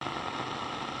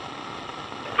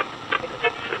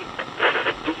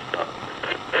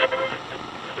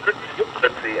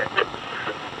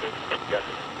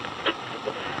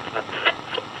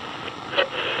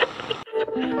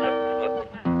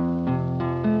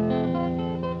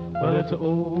it's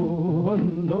over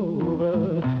and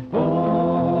over.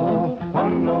 Oh,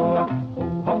 Noah,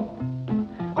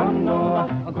 oh, Noah,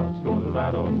 I'm going to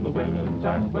ride on the whaling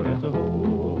tack, but it's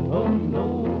over and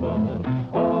over.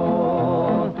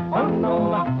 Oh,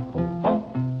 Noah,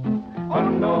 oh,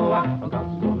 Noah, I'm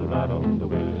going to ride on the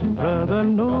whaling tack. Brother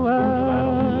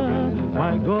Noah,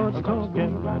 my God's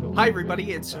talking. Hi,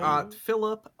 everybody. It's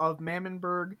Philip of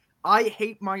Mammonburg. I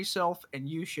hate myself, and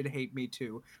you should hate me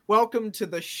too. Welcome to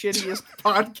the shittiest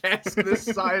podcast this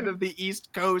side of the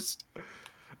East Coast.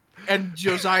 And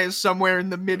Josiah's somewhere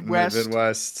in the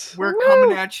Midwest. We're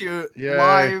coming at you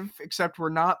live, except we're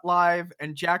not live.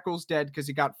 And Jackal's dead because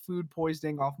he got food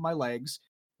poisoning off my legs.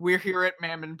 We're here at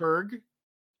Mammonburg.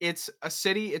 It's a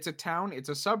city, it's a town, it's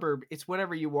a suburb, it's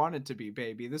whatever you want it to be,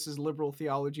 baby. This is Liberal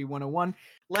Theology 101.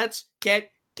 Let's get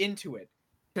into it.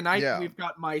 Tonight, we've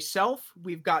got myself,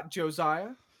 we've got Josiah.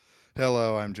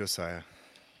 Hello, I'm Josiah.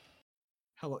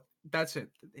 Hello. That's it.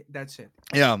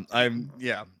 Yeah,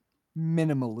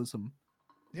 Minimalism.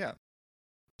 Yeah.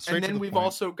 And then we've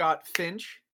also got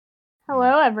Finch.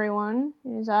 Hello, everyone.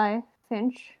 It is I,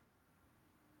 Finch.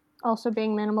 Also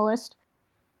being minimalist.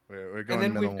 We're going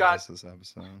and then we've got this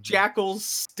episode. Jackal's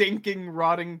stinking,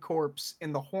 rotting corpse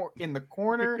in the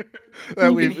corner.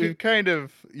 We've kind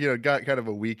of, got kind of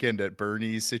a Weekend at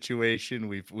Bernie's situation.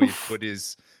 We've put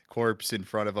his corpse in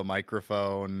front of a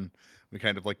microphone. We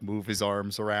kind of like move his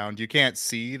arms around. You can't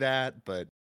see that, but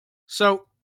so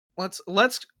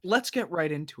let's get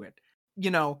right into it.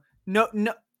 No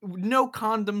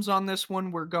condoms on this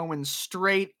one. We're going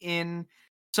straight in.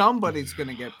 Somebody's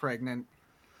gonna get pregnant.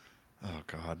 Oh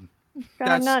God.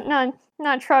 God,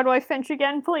 not Troudwife Finch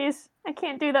again, please. I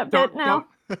can't do that bit now.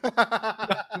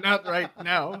 Not right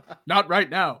now. Not right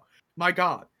now. My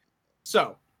God.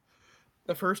 So,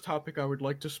 the first topic I would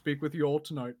like to speak with you all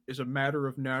tonight is a matter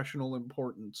of national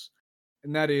importance.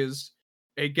 And that is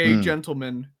a gay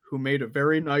gentleman who made a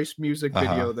very nice music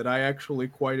video that I actually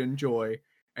quite enjoy,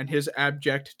 and his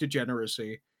abject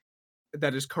degeneracy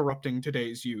that is corrupting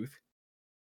today's youth.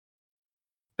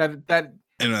 What's that? That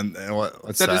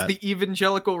is the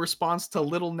evangelical response to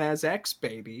Lil Nas X,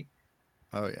 baby.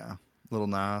 Oh yeah, Lil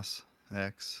Nas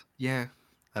X. Yeah.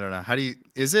 I don't know.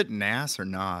 Is it Nas or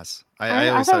Nas? I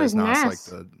always thought it was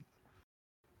Nas.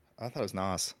 I thought it was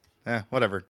Nas. Yeah,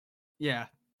 whatever. Yeah.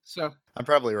 So I'm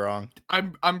probably wrong.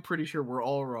 I'm pretty sure we're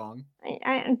all wrong.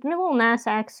 Lil Nas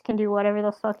X can do whatever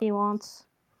the fuck he wants.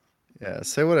 Yeah,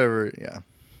 say whatever. Yeah.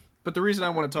 But the reason I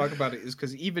want to talk about it is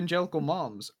because evangelical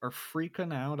moms are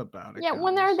freaking out about it. Yeah, guys.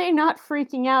 when are they not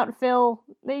freaking out, Phil?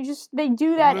 They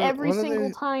do that every single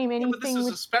time. Anything. But this is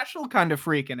a special kind of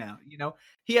freaking out.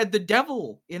 He had the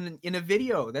devil in a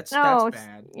video. That's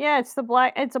bad. Yeah, it's a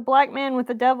black man with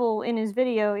the devil in his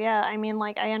video. Yeah, I mean,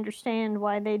 like, I understand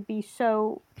why they'd be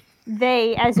so.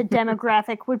 They, as a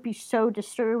demographic, would be so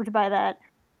disturbed by that.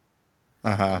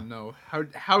 No,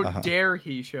 how dare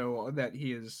he show that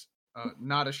he is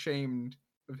not ashamed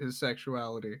of his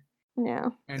sexuality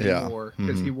anymore,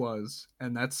 because he was,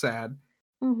 and that's sad.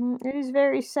 It is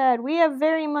very sad. We have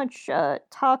very much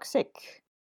toxic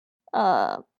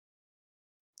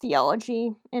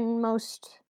theology in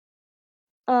most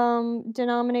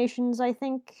denominations, I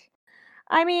think.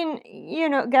 I mean,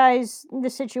 guys, the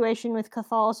situation with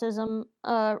Catholicism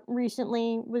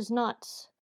recently was not.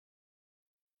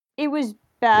 It was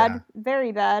bad,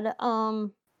 very bad.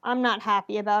 I'm not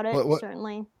happy about it,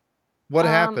 certainly. What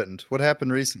happened? What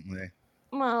happened recently?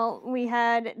 Well, we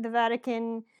had the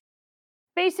Vatican.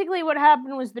 Basically, what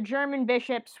happened was the German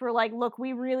bishops were like, look,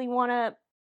 we really want to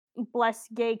bless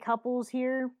gay couples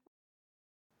here.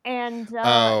 And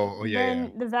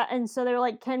and so they're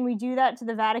like, can we do that to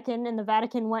the Vatican? And the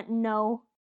Vatican went, no.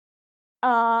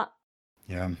 Yeah.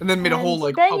 And then made a whole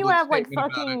like. Then you have like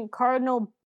fucking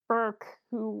Cardinal Burke,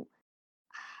 who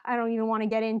I don't even want to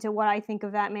get into what I think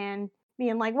of that man,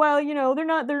 being like, well,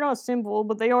 they're not simple,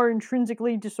 but they are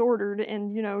intrinsically disordered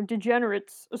and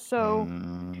degenerates. So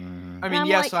I mean,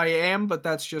 yes, I am, but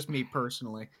that's just me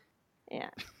personally.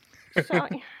 Yeah. So I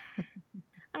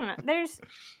don't know. There's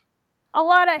a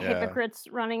lot of hypocrites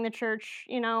running the church.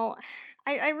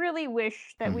 I really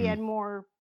wish that we had more.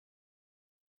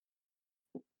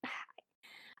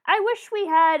 I wish we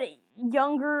had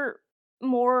younger,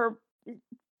 more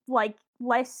like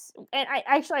less, and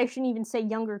I shouldn't even say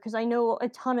younger, because I know a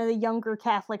ton of the younger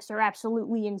Catholics are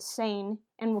absolutely insane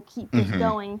and will keep this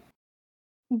going.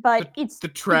 But the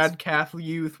trad Catholic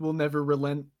youth will never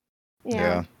relent.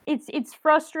 Yeah. It's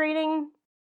frustrating,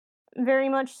 very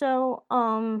much so.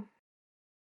 I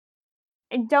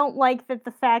don't like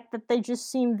the fact that they just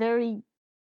seem very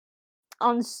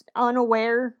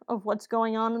unaware of what's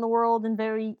going on in the world and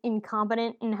very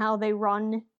incompetent in how they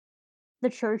run the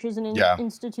church as an Yeah.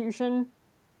 institution.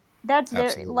 That's very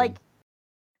Absolutely. like,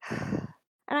 and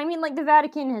I mean, like, the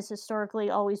Vatican has historically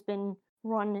always been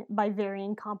run by very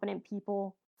incompetent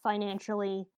people,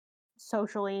 financially,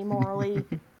 socially, morally.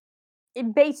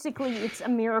 It's a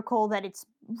miracle that it's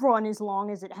run as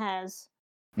long as it has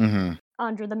Mm-hmm.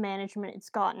 under the management it's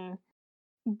gotten.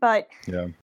 But Yeah.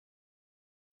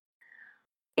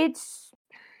 it's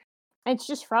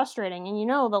just frustrating, and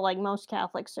that, like, most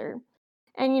Catholics are,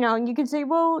 and you could say,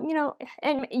 well,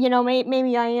 and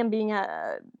maybe I am being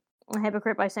a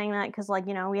hypocrite by saying that, because, like,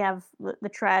 we have the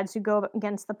trads who go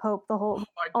against the Pope Oh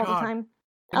my all the god. time.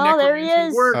 The Oh, there he necromancy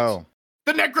is. worked. Oh.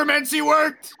 The necromancy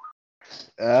worked.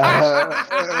 Mm,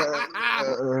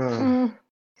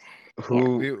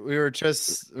 Who? We were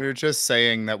just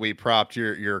saying that we propped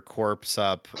your corpse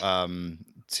up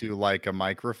to like a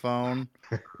microphone.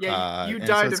 Yeah, you and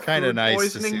so died it's of kinda food nice to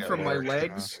poisoning see it from my work, you know?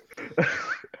 legs.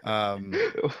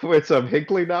 Wait, so I'm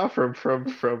Hinkley now from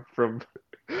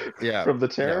Yeah. from the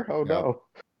terror? Yeah, Oh yeah. no!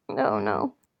 oh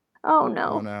no. Oh Oh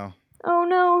no. no. Oh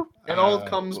no. It all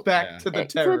comes back yeah. to the To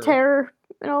terror. the terror.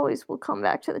 It always will come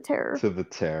back to the terror. To the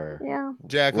terror. Yeah.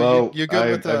 Jack, Well, you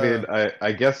good with the? I mean,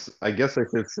 I guess I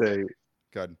should say.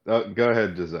 Good. Go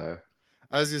ahead, Josiah.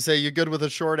 I was gonna say, you good with a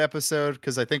short episode?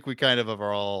 Because I think we kind of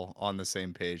are all on the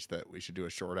same page that we should do a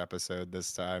short episode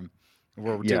this time.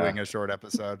 We're Yeah. doing a short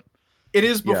episode. It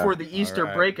is Yeah. before the Easter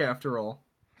Alright. break, after all.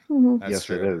 Mhm. That's Yes,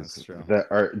 true. it is. That's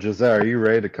true. Josiah, are you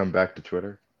ready to come back to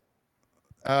Twitter?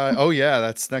 Oh yeah,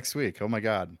 that's next week. Oh my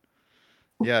god.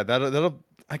 Yeah, that'll.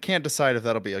 I can't decide if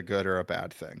that'll be a good or a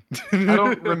bad thing. I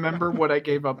don't remember what I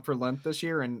gave up for Lent this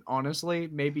year, and honestly,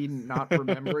 maybe not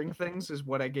remembering things is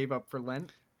what I gave up for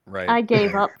Lent. Right. I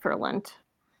gave up for Lent.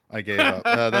 I gave up.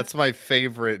 That's my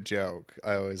favorite joke.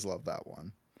 I always love that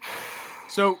one.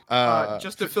 So,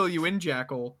 just to fill you in,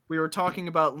 Jackal, we were talking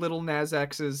about Little Nas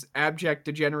X's abject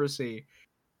degeneracy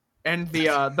and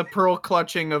the pearl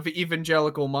clutching of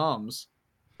evangelical moms.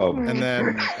 Oh, Hmm.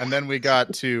 And then we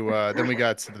got to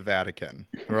the Vatican.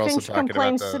 We're also Finch talking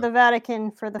complains about to the Vatican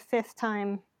for the 5th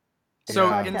time. So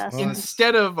Yeah.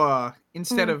 podcast.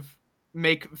 instead Hmm. of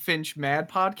Make Finch Mad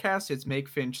podcast, it's Make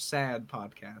Finch Sad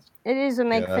podcast. It is a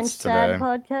Make Yeah, Finch that's Sad today.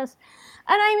 podcast.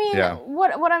 And I mean, Yeah.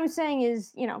 what I'm saying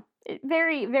is,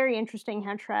 very, very interesting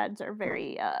how trads are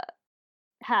very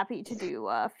happy to do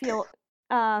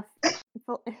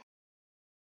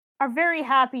are very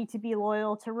happy to be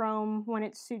loyal to Rome when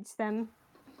it suits them.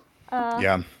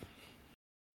 Yeah.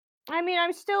 I mean,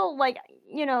 I'm still like,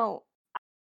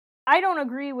 I don't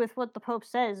agree with what the Pope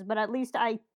says, but at least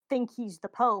I think he's the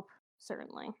Pope,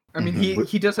 certainly. I mean, Mhm.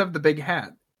 he does have the big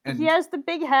hat, and He has the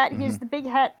big hat. He has the big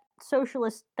hat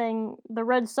socialist thing. The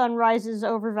red sun rises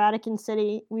over Vatican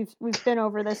City. We've been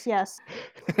over this, yes.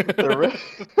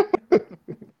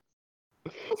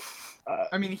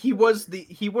 I mean, he was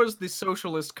the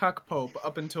socialist cuck pope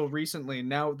up until recently, and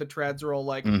now the trads are all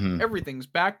like, Mhm. everything's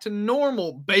back to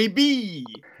normal, baby.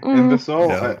 And Mhm. this all,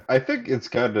 Yeah. I think it's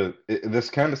this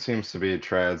kind of seems to be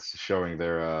trads showing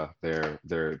their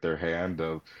hand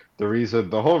of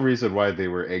the whole reason why they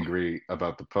were angry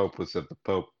about the Pope was that the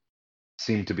Pope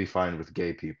seemed to be fine with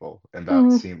gay people, and that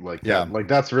Mhm. seemed like Yeah. like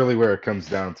that's really where it comes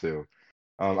down to.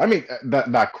 I mean, that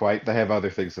not quite. They have other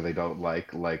things that they don't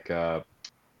like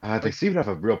they seem to have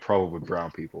a real problem with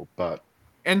brown people, but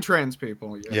And trans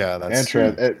people, Yeah, that's and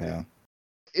trans. yeah.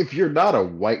 If you're not a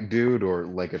white dude or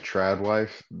like a trad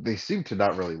wife, they seem to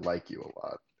not really like you a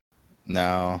lot.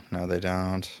 No, they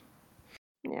don't.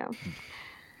 Yeah.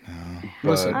 No.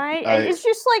 Listen, But It's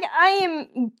just like, I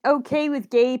am okay with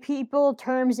gay people.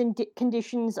 Terms and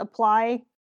conditions apply.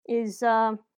 Is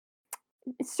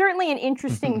it's certainly an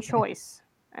interesting choice,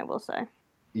 I will say.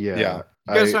 yeah, Yeah. you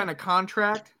gotta I- sign a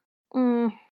contract.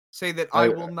 Mm, Say that I- I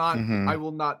will not Mhm. I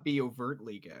will not be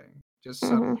overtly gay, just Mhm.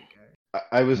 subtly gay.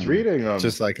 I was Mhm. reading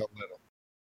Just like a little.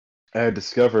 I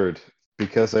discovered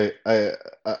because I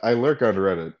lurk on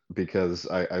Reddit because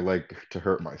I like to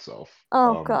hurt myself.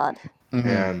 oh God. Mhm.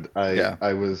 And Yeah.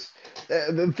 I was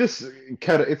this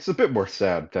kind of, it's a bit more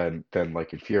sad than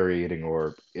like infuriating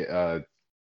or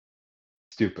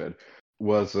stupid.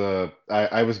 Was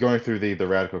I was going through the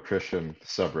Radical Christian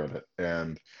subreddit,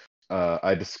 and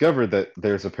I discovered that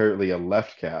there's apparently a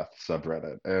Left Cath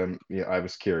subreddit, and I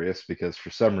was curious because for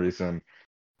some reason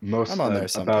most I'm on there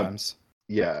about sometimes.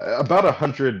 about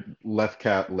 100 Left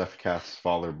Caths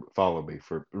follow me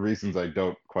for reasons I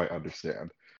don't quite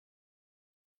understand.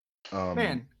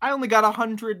 Man, I only got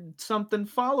 100-something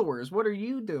followers. What are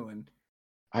you doing?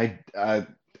 I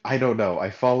don't know. I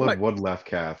followed Like- one Left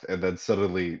Cath, and then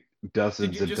suddenly dozens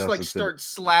Did you and just like dozens. start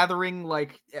slathering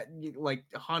like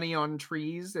honey on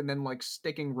trees and then like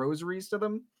sticking rosaries to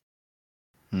them?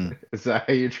 Is that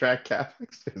how you track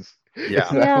Catholics? Is Yeah.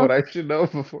 that Yeah. what I should know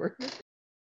before?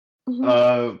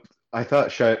 Mhm. I thought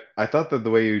that the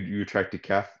way you attracted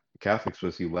Catholics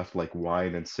was you left like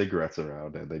wine and cigarettes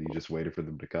around, and then you just waited for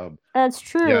them to come. That's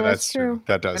true. Yeah, that's that's true.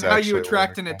 That does And how you actually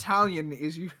attract work, an yeah. Italian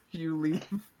is you leave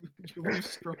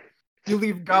you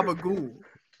leave gabagool.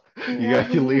 You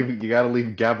gotta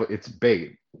leave Gabba. It's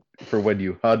bait for when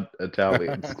you hunt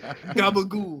Italians.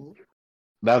 Gabagool.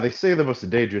 Now they say the most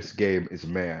dangerous game is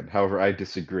man. However, I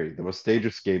disagree. The most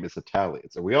dangerous game is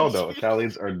Italians, and we all know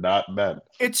Italians are not men.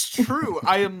 It's true.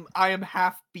 I am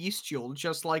half bestial,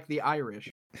 just like the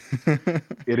Irish.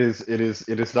 It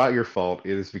is not your fault.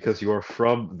 It is because you are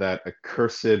from that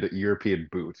accursed European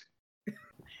boot.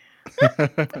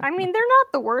 I mean, they're not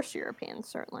the worst Europeans,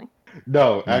 certainly.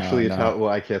 No, actually, no. well,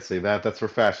 I can't say that. That's where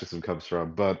fascism comes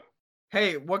from. But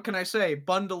Hey, what can I say?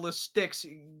 Bundle of sticks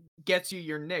gets you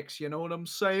your nicks. You know what I'm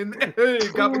saying? Hey,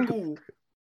 gabagool.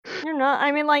 You're not.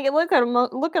 I mean, like look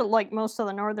at like most of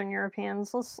the Northern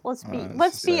Europeans. Let's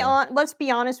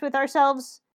be honest with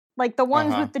ourselves. Like the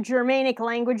ones Uh-huh. with the Germanic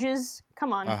languages.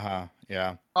 Come on.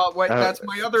 Yeah. Oh wait, that's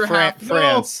my other half. No!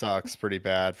 France sucks pretty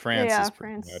bad. France Yeah, is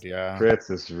pretty France. bad, yeah. France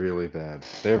is really bad.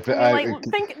 They're I mean, like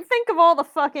think of all the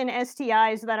fucking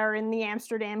STIs that are in the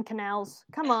Amsterdam canals.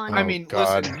 Come on. I Oh, mean,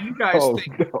 God. listen, you guys Oh,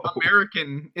 think no.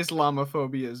 American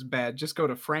Islamophobia is bad. Just go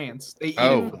to France. They eat it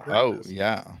Oh, for oh, breakfast.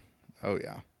 yeah. Oh,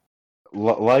 yeah.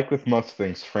 Like with most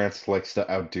things, France likes to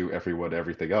outdo everyone,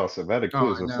 everything else, and that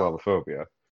includes I know. Islamophobia.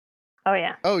 Oh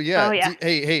yeah. Oh, yeah. Oh, yeah.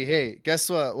 Hey. Guess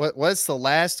what? What's the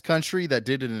last country that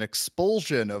did an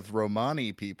expulsion of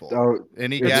Romani people? Oh,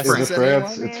 Any It's guesses? is it anyone?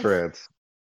 France? It's Yes. France.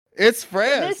 It's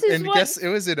France. This is And what- guess it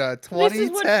was in This is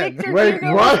 2010. what Victor Wait,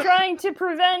 Hugo what? was trying to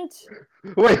prevent.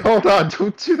 Wait, hold on.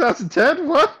 2010?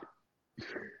 What?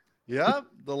 Yep.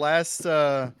 The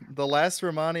last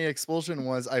Romani expulsion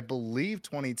was, I believe,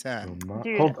 2010.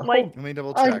 Dude, Hold- like- Let me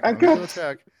double I check. Let me got- double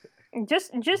check.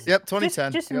 Just Yep,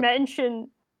 2010. Just Yep.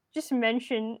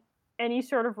 mention any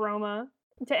sort of Roma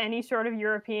to any sort of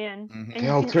European. Mhm. and They you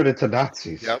all can- turned into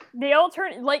Nazis. Yep. They all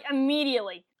turn like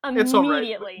immediately. It's all right.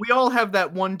 Immediately. We all have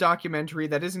that one documentary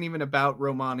that isn't even about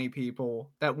Romani people.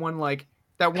 That one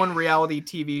reality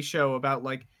TV show about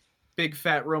like big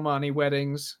fat Romani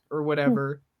weddings or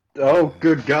whatever. Oh,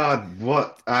 good God!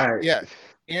 What? Yeah.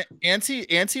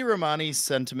 Anti-Romani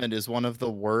sentiment is one of the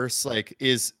worst.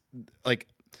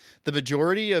 The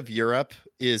majority of Europe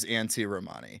is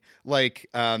anti-Romani.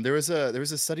 There was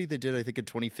a study they did, I think in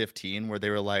 2015, where they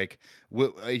were like,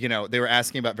 they were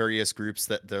asking about various groups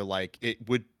that they're like,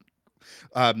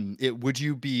 would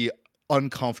you be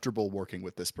uncomfortable working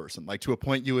with this person, like to a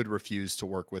point you would refuse to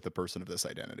work with a person of this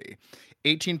identity.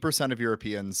 18% of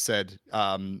Europeans said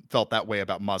felt that way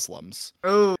about Muslims.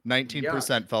 Oh,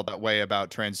 19% felt that way about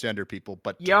transgender people,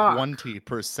 but Yuck.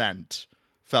 20%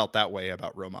 felt that way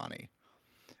about Romani.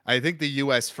 I think the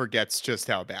U.S. forgets just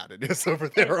how bad it is over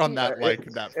there on that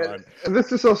that front. And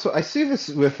this is also, I see this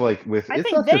with I it's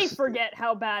think not they just, forget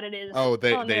how bad it is. Oh,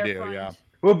 they on their do, front. yeah.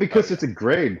 well, because yeah. it's a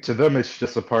grade. To them, it's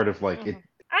just a part of like it, Mhm.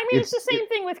 I mean, it's the it's- same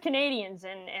thing with Canadians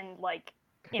and like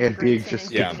and being immigrants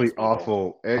just Yeah. indigenous completely people.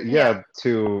 awful. Yeah,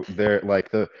 to their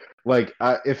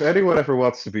if anyone ever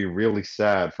wants to be really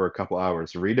sad for a couple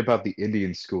hours, read about the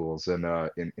Indian schools in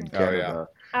Canada.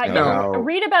 No. how-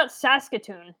 Read about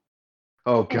Saskatoon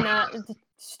Oh and God.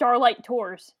 Starlight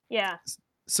Tours. Yeah.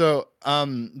 So,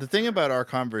 the thing about our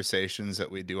conversations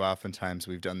that we do oftentimes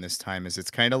we've done this time is it's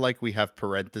kind of like we have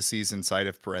parentheses inside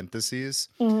of parentheses.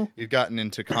 Mhm. We've gotten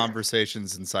into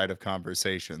conversations inside of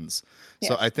conversations.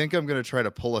 So Yes. I think I'm going to try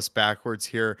to pull us backwards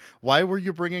here. Why were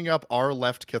you bringing up our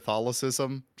left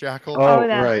Catholicism, Jackal? Oh,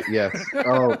 that. right, yes.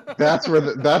 Oh, that's where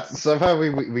that's somehow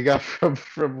we got from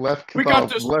left We got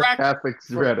Catholic, left distracted Catholics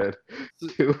Reddit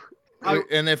to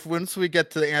And if once we get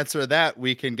to the answer to that,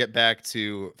 we can get back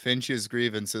to Finch's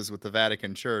grievances with the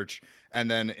Vatican Church, and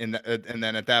then and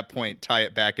then at that point tie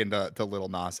it back into Little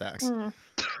Nas X. Mhm.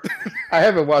 I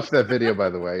haven't watched that video,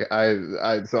 by the way.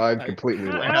 So I'm completely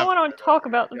I lost. don't want to talk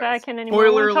about the Yes. Vatican anymore. I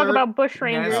Spoiler want to talk alert, about Bush Naz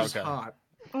Rangers. is Okay. hot.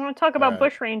 I want to talk about Alright.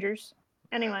 Bush Rangers.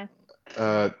 Anyway.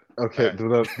 Okay,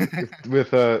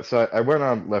 Alright. so I went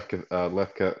on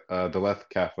the left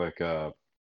Catholic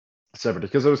subreddit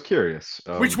because I was curious.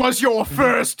 Which was your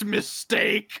first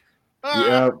mistake?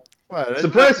 Yeah, What?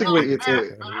 surprisingly,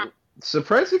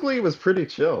 surprisingly it was pretty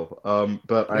chill.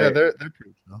 But They're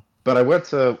pretty chill. But I went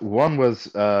to one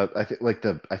was I think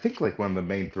one of the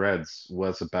main threads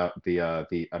was about the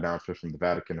announcement from the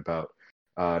Vatican about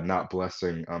not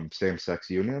blessing same-sex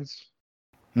unions.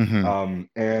 And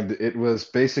it was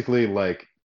basically like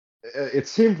it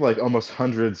seemed like almost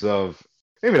hundreds of,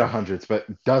 maybe not hundreds, but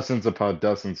dozens upon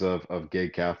dozens of gay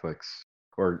Catholics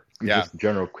or Yeah. just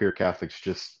general queer Catholics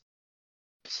just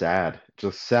sad,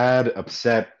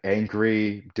 upset,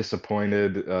 angry,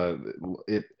 disappointed.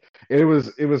 It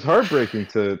was heartbreaking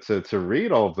to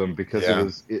read all of them because Yeah.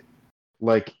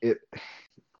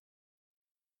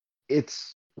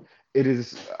 it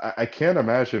is. I can't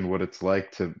imagine what it's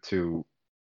like to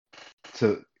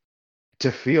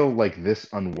feel like this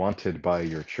unwanted by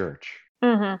your church.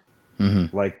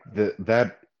 Like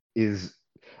that is,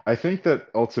 I think that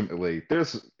ultimately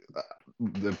there's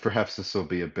perhaps this will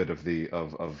be a bit of the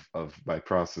of my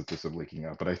Protestantism leaking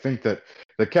out, but I think that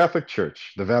the Catholic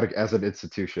Church, the Vatican as an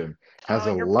institution, has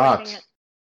a You're lot.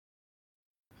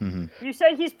 breaking it. You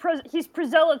said he's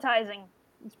proselytizing.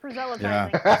 He's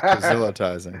proselytizing.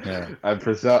 Proselytizing. Yeah. I'm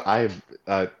Finch.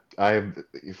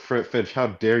 How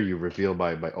dare you reveal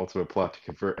my ultimate plot to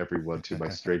convert everyone to my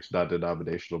strange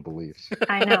non-denominational beliefs?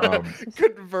 I know.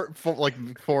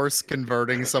 Force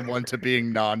converting someone to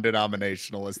being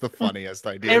non-denominational is the funniest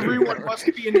idea. Everyone must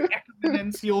be an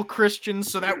exponential Christian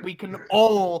so that we can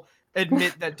all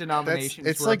admit that denominations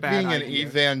It's were like a bad being an idea.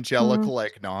 evangelical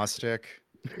agnostic.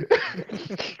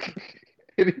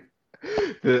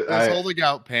 I Holding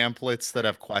out pamphlets that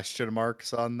have question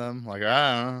marks on them. Like,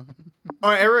 I don't know. Oh,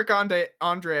 Eric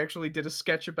Andre actually did a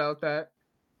sketch about that.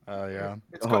 Oh, yeah.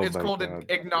 It's Oh it's my called God. an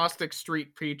agnostic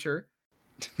street preacher.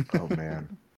 Oh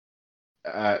man.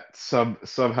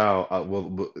 Somehow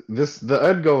the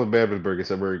end goal of Mandenburg is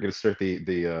that we're going to start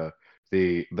the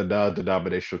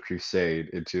non-denominational crusade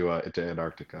into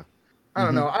Antarctica. I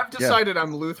don't know. I've Yeah. decided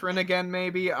I'm Lutheran again,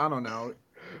 maybe. I don't know.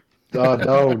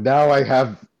 No, now I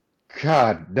have.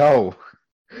 God, no.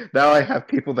 Now I have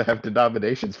people that have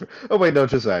denominations for. Oh wait, no,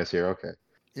 Josiah's here. Okay.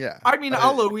 Yeah. I mean,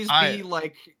 I'll always I- be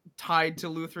like tied to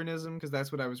Lutheranism because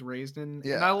that's what I was raised in.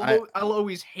 Yeah, and I'll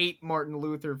always hate Martin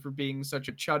Luther for being such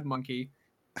a chud monkey.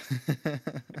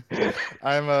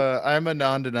 I'm a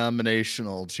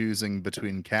non-denominational, choosing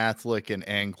between Catholic and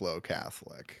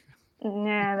Anglo-Catholic.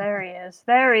 Yeah, there he is.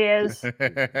 There he is.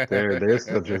 There's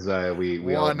the Josiah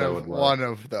we all know and love. One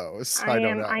of those. I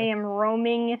don't know. I am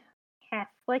roaming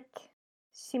Catholic,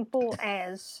 simple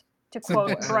as, to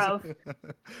quote Bruv.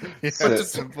 It's So-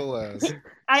 as simple as.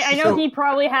 I know he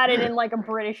probably had it in like a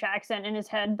British accent in his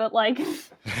head, but like,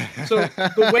 So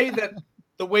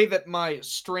the way that my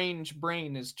strange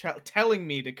brain is telling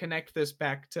me to connect this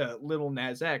back to Lil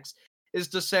Nas X is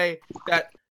to say that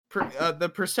the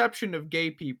perception of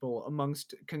gay people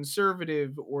amongst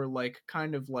conservative or like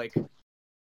kind of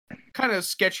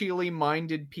sketchily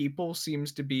minded people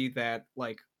seems to be that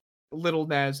like Lil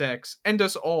Nas X and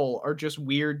us all are just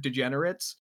weird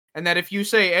degenerates, and that if you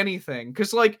say anything,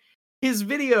 because like his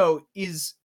video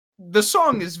is, the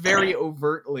song is very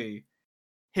overtly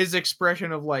his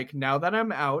expression of like, now that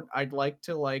I'm out, I'd like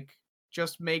to like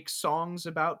just make songs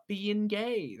about being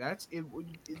gay. That's it.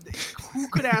 Who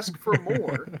could ask for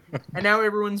more? And now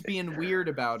everyone's being weird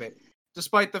about it,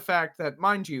 despite the fact that,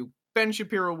 mind you, Ben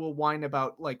Shapiro will whine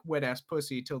about like wet ass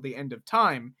pussy till the end of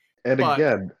time. And But-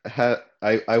 again,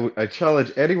 I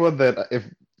challenge anyone that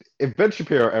if Ben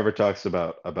Shapiro ever talks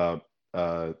about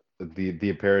the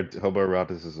apparent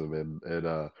homoeroticism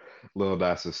in Lil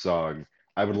Nas's song,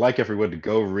 I would like everyone to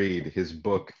go read his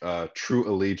book True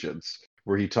Allegiance,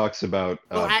 where he talks about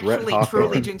Well, Brett actually, Hawthorne. True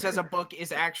Allegiance as a book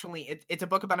is actually it's a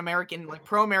book about American, like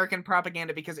pro-American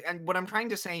propaganda. Because, and what I'm trying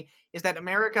to say is that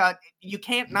America, you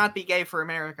can't not be gay for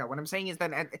America. What I'm saying is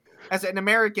that as an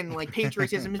American, like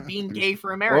patriotism is being gay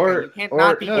for America. You can't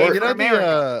not be No, gay you for know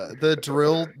America.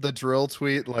 the drill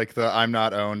tweet, like the I'm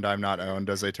not owned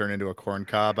as I turn into a corn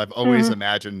cob. I've always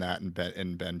imagined that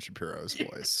in Ben Shapiro's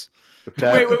voice.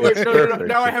 Wait, It's no. perfect.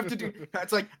 Now I have to do.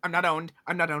 It's like I'm not owned.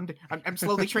 I'm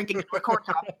slowly shrinking into a corn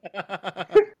cob.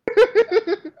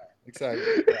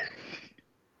 Exactly.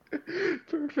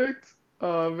 Perfect.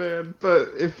 Oh man! But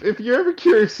if you're ever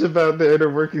curious about the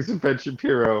inner workings of Ben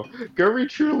Shapiro, go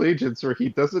read True Allegiance, where he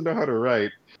doesn't know how to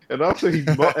write, and also he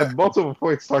at multiple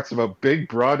points talks about big,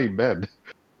 brawny men,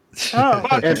 oh,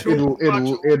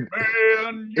 and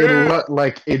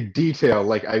in detail.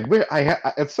 Like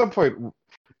at some point,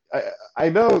 I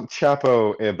know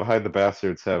Chapo and Behind the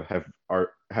Bastards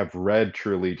have read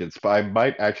True Allegiance, but I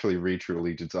might actually read True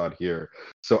Allegiance on here,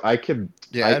 so I can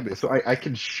I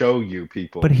can show you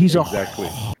people. But he's exactly.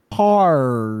 a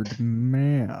hard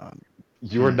man.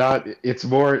 You're not. It's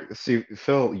more. See,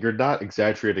 Phil, you're not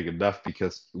exaggerating enough,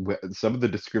 because some of the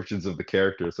descriptions of the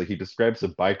characters, like he describes a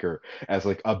biker as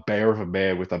like a bear of a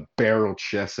man with a barrel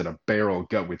chest and a barrel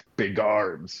gut with big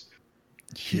arms.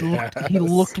 He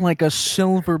looked like a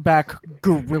silverback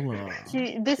gorilla.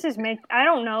 Gee, this is I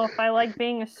don't know if I like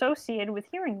being associated with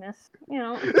hearing this. You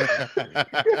know, I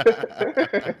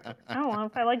don't know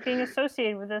if I like being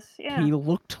associated with this. Yeah. He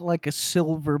looked like a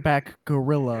silverback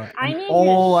gorilla. I And need you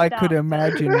all to I could stop.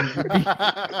 imagine would be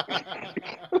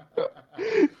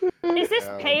Is this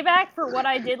Yeah. payback for what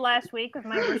I did last week with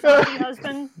my Versace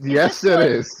husband? Yes, this it what-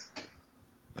 is.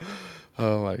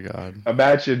 Oh my god.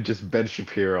 Imagine just Ben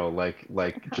Shapiro, like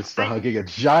just hugging a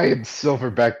giant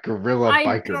silverback gorilla I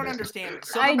biker. You don't man. understand.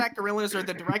 Silverback gorillas are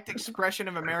the direct expression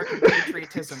of American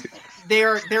patriotism.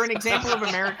 They're an example of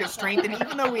America's strength, and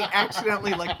even though we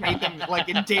accidentally like made them like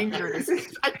endangered,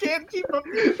 I can't keep up.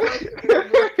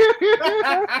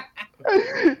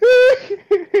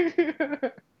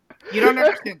 You don't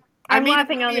understand. I I'm made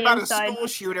laughing a on movie the about inside. a school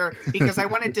shooter because I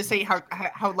wanted to say how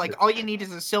like all you need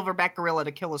is a silverback gorilla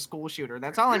to kill a school shooter.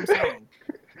 That's all I'm saying.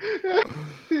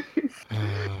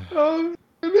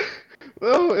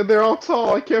 Oh, and they're all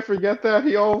tall. I can't forget that.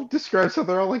 He all describes how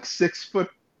they're all like 6'3".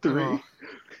 Oh.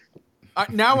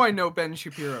 Now I know Ben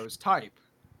Shapiro's type.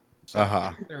 So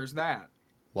Uh-huh. there's that.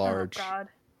 Large. Oh God.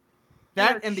 That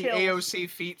There are and the chills. AOC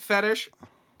feet fetish.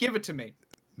 Give it to me.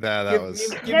 That Give- was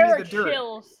give There me are the dirt.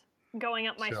 chills going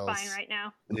up my Chills. spine right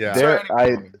now. yeah. There,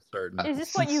 I'm certain. Is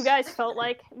this what you guys felt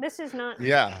like? This is not.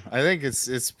 Yeah, I think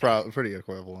it's pretty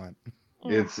equivalent.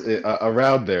 it's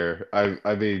around there.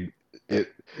 I mean,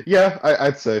 it. Yeah,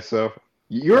 I'd say so.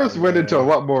 Yours went into a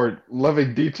lot more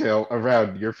loving detail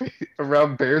around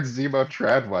around Baron Zemo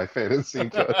Tradwife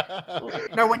fantasy.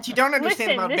 No, what you don't understand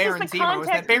Listen, about this is Baron the Zemo is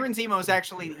that context- Baron Zemo is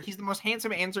actually he's the most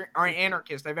handsome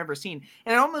anarchist I've ever seen,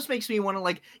 and it almost makes me want to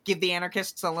like give the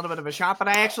anarchists a little bit of a shot, but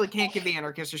I actually can't give the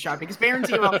anarchists a shot because Baron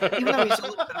Zemo, even though he's a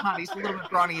little bit hot, he's a little bit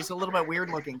brawny, he's a little bit weird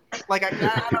looking. Like I don't know,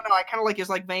 I kind of like his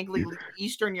like vaguely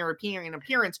Eastern European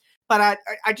appearance, but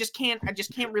I just can't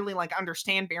really like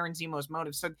understand Baron Zemo's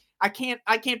motives. So I can't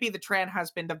be the trad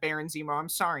husband of Baron Zemo. I'm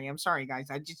sorry guys.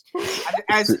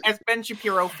 As Ben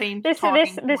Shapiro, famed This-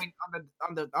 talking this- point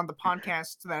on the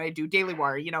podcast that I do, Daily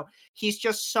Wire. You know, he's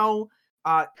just so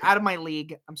out of my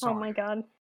league. I'm sorry. Oh my God.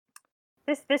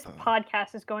 This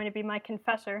podcast is going to be my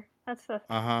confessor. That's the.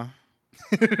 Uh-huh.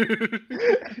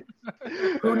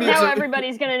 Who needs Now a-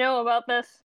 everybody's gonna know about this.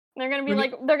 They're gonna be Who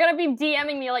like, they're gonna be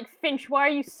DMing me like, Finch, why are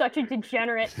you such a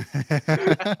degenerate?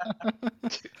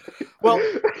 Well,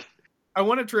 I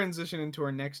want to transition into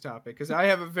our next topic because I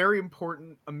have a very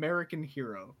important American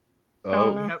hero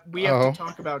Oh, we no. have to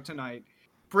talk about tonight.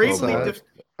 Bravely, God. def-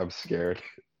 I'm scared.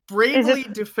 bravely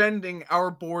defending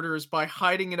our borders by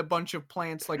hiding in a bunch of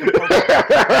plants like a Pokemon,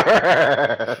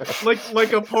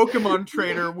 like a Pokemon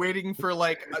trader waiting for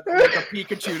like a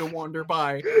Pikachu to wander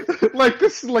by. like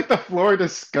the Florida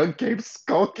skunk came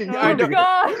skulking. Oh I know.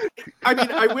 God. I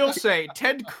mean, I will say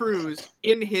Ted Cruz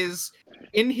in his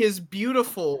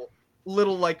beautiful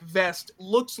little like vest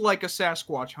looks like a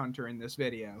Sasquatch hunter in this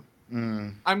video.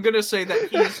 Mm. I'm gonna say that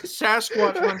he's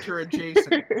Sasquatch hunter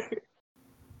adjacent.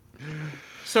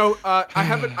 So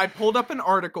I pulled up an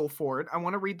article for it. I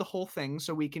want to read the whole thing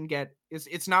so we can get.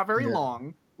 It's not very Yeah.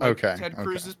 long. Like Okay, Ted okay.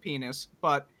 Cruz's penis,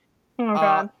 but Oh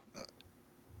God.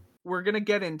 we're gonna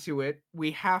get into it.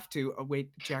 We have to. Oh, wait,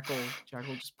 Jackal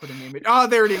just put an image. Oh,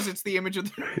 there it is. It's the image of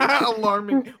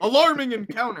the alarming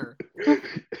encounter.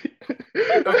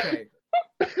 Okay.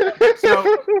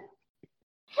 So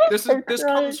this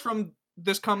comes from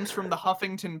the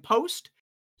Huffington Post.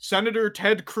 Senator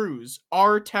Ted Cruz,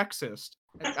 R Texas.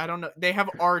 I don't know. They have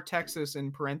R Texas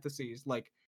in parentheses. Like,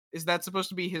 is that supposed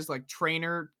to be his like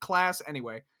trainer class?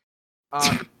 Anyway,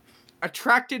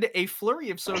 attracted a flurry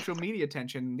of social media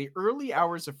attention in the early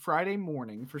hours of Friday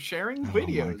morning for sharing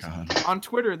videos on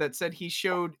Twitter that said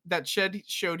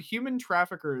showed human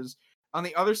traffickers on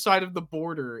the other side of the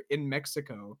border in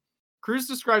Mexico. Cruz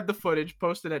described the footage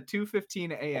posted at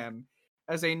 2:15 a.m.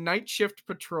 as a night shift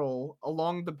patrol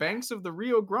along the banks of the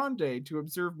Rio Grande to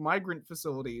observe migrant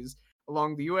facilities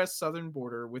along the U.S. southern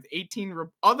border with 18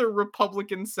 other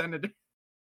Republican senators.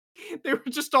 They were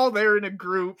just all there in a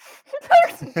group.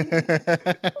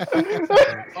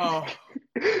 Oh,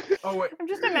 wait. I'm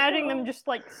just imagining them just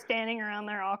like standing around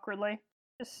there awkwardly.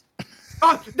 Just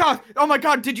Oh my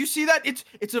God! Did you see that?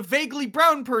 It's a vaguely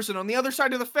brown person on the other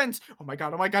side of the fence. Oh my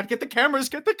God! Get the cameras!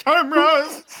 Get the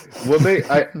cameras!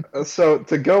 Well, so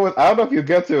to go with, I don't know if you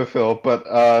get to it, Phil, but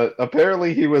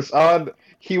apparently he was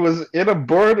in a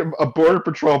border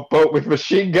patrol boat with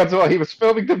machine guns while he was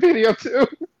filming the video too.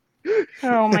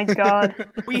 Oh my god.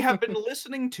 We have been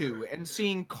listening to and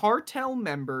seeing cartel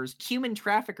members, human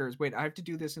traffickers. Wait, I have to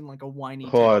do this in like a whiny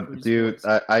Ted Hold on, Cruz dude.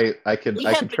 voice. I can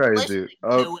try to do.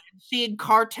 Oh, To and seeing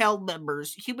cartel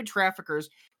members, human traffickers,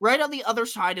 right on the other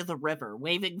side of the river,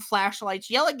 waving flashlights,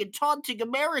 yelling and taunting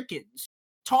Americans,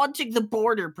 taunting the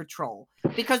Border Patrol,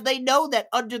 because they know that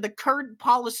under the current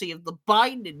policy of the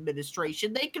Biden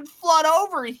administration, they can flood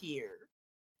over here.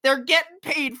 They're getting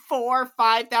paid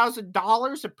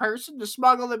 $4,000-$5,000 a person to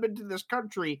smuggle them into this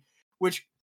country, which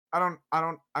I don't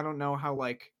know how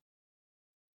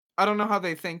I don't know how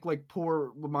they think like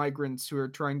poor migrants who are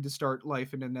trying to start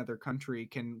life in another country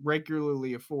can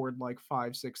regularly afford like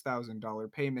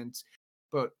 $5,000-$6,000 payments,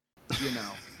 but you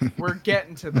know, we're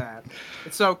getting to that.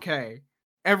 It's okay.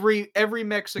 Every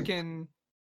Mexican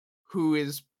who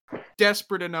is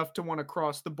desperate enough to want to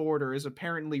cross the border is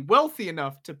apparently wealthy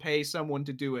enough to pay someone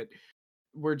to do it.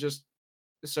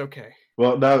 It's okay.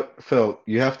 well, now, Phil,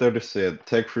 you have to understand.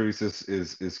 Ted Cruz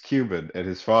is Cuban, and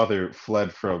his father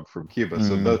fled from Cuba.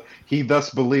 So he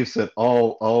thus believes that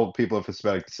all people of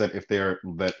Hispanic descent, if they are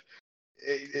that,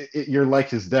 you're like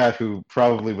his dad, who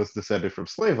probably was descended from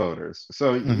slave owners.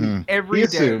 So he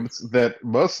assumes that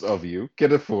most of you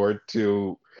can afford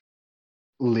to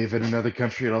live in another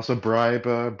country and also bribe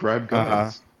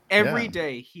governments. Every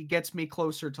day he gets me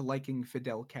closer to liking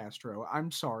Fidel Castro.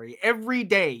 I'm sorry. Every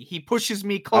day he pushes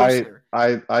me closer.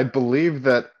 I believe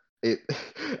that it.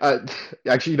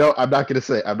 Actually, no, I'm not gonna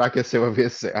say. I'm not gonna say what I'm gonna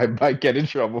say. I might get in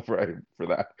trouble for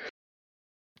that.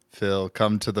 Phil,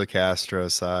 come to the Castro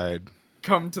side.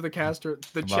 Come to the Castro.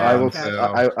 The Come I on, will.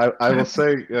 Phil. I will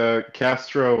say,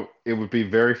 Castro. It would be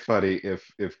very funny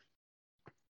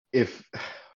if.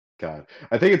 God,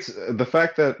 I think it's the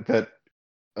fact that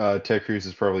Ted Cruz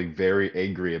is probably very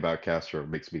angry about Castro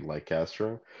makes me like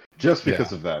Castro, just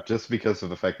because of that, just because of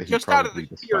the fact that he just out of probably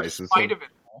the sheer despises spite him. of it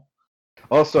all.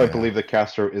 Also, I believe that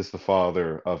Castro is the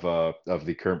father of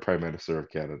the current Prime Minister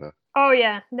of Canada. Oh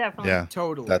yeah, definitely. Yeah,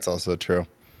 Totally. that's also true.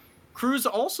 Cruz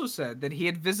also said that he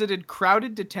had visited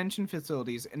crowded detention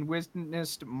facilities and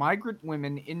witnessed migrant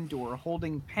women indoor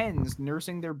holding pens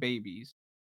nursing their babies.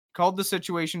 Called the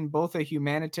situation both a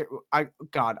humanitarian. I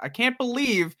can't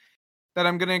believe that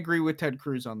I'm going to agree with Ted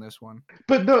Cruz on this one.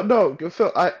 But no,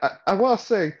 Phil, I want to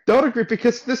say don't agree,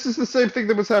 because this is the same thing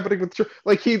that was happening with Trump.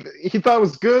 Like he thought it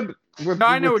was good with, no,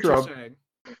 I know with what Trump. you're saying.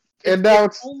 And now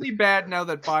it's only bad now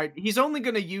that Biden. He's only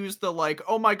going to use the like,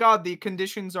 oh my God, the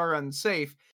conditions are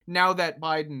unsafe now that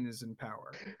Biden is in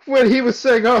power. When he was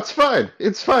saying, oh, it's fine,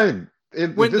 it's fine.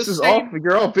 This is all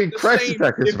you're all being crisis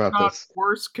attackers about this.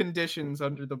 Worse conditions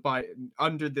under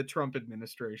the Trump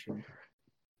administration.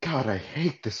 God, I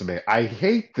hate this man. I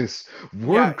hate this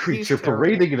word creature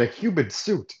parading in a human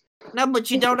suit. No,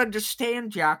 but you don't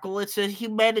understand, Jackal. It's a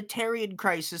humanitarian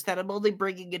crisis that I'm only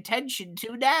bringing attention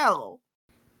to now.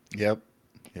 Yep.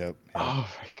 Oh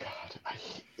my God.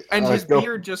 And his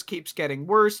beard just keeps getting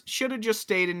worse. Should have just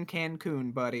stayed in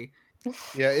Cancun, buddy.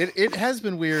 Yeah, it has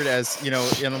been weird, as you know,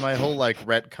 in my whole like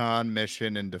retcon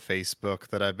mission into Facebook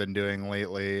that I've been doing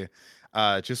lately.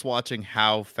 Just watching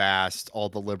how fast all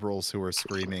the liberals who are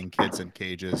screaming kids in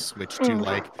cages switch to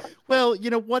like, well, you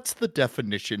know, what's the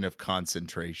definition of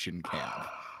concentration camp?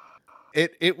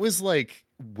 It was like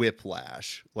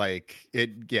whiplash. Like I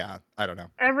don't know.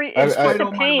 Despite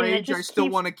all my rage, I still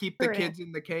want to keep the kids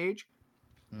in the cage.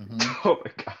 Mm-hmm. Oh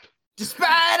my God.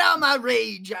 Despite all my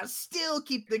rage, I still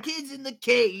keep the kids in the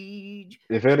cage.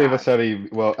 If any of us had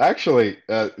well, actually,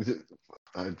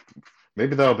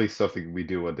 maybe that'll be something we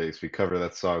do one day. So we cover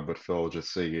that song, but Phil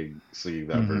just singing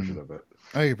that version of it.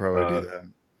 Oh, you probably do that.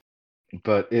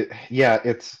 But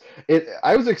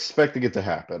I was expecting it to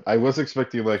happen. I was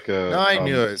expecting like a. No, I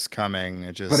knew it was coming.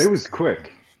 But it was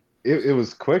quick. It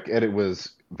was quick, and it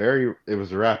was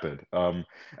rapid. I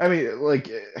mean, like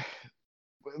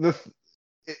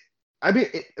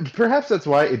perhaps that's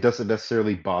why it doesn't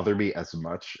necessarily bother me as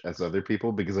much as other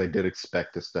people, because I did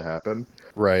expect this to happen.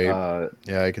 Right.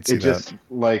 Yeah, I could see that. Just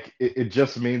like it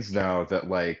just means now that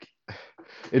like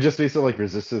it just means that like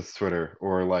resistance Twitter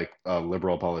or like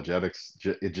liberal apologetics.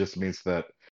 It just means that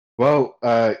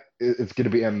it's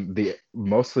going to be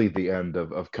mostly the end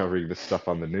of covering this stuff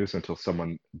on the news until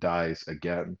someone dies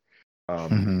again. I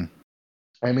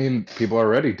mean, people are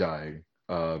already dying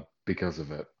because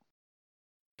of it.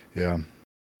 Yeah,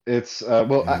 it's I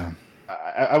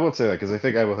won't say that, because I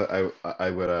think I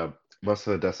would most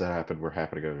of the deaths that happened were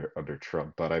happening under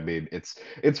Trump, but I mean it's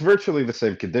virtually the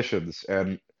same conditions,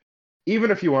 and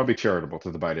even if you want to be charitable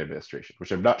to the Biden administration,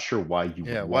 which I'm not sure why you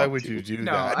why would you do that?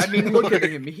 No, I mean, look at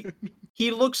him.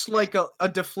 He looks like a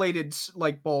deflated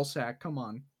like ball sack. Come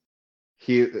on.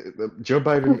 Joe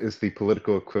Biden is the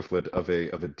political equivalent of a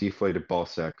deflated ball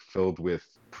sack filled with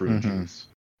prune Mhm. juice.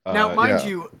 Now, mind yeah.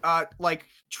 you, like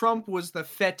Trump was the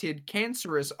fetid,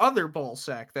 cancerous other ball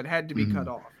sack that had to be cut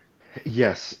off.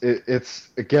 Yes, it's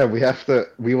again.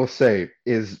 We will say,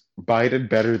 is Biden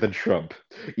better than Trump?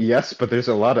 Yes, but there's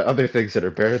a lot of other things that are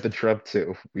better than Trump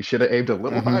too. We should have aimed a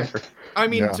little higher. I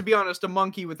mean, Yeah. to be honest, a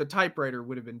monkey with a typewriter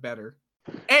would have been better.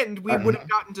 And we would have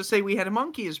gotten to say we had a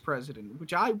monkey as president,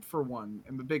 which I, for one,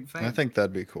 am a big fan. I think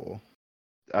that'd be cool.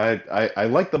 I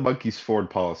like the monkey's foreign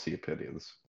policy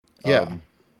opinions. Yeah.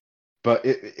 But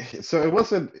it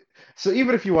wasn't. So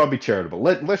even if you want to be charitable,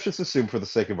 let's just assume for the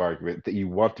sake of argument that you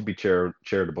want to be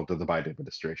charitable to the Biden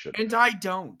administration. And I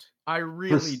don't. I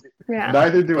really Yeah.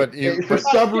 Neither do But it. you- For but-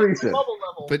 some reason. Bubble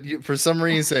level. But for some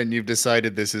reason, you've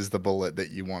decided this is the bullet that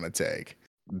you want to take.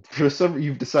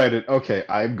 You've decided, okay,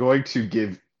 I'm going to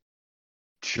give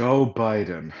Joe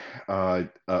Biden I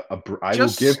will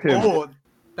give him. Oh,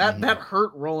 that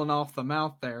hurt rolling off the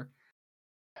mouth there.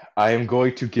 I am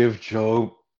going to give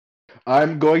Joe.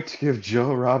 I'm going to give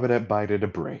Joe Robinette Biden a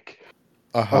break.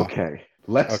 Uh-huh. Okay,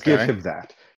 let's give Okay. him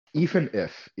that. Even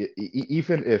if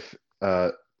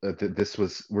this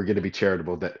was, we're going to be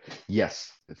charitable. That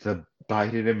yes, the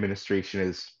Biden administration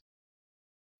is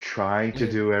trying to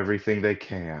Lib. do everything they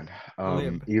can.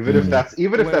 Lib. Even if that's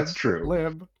Lib. true.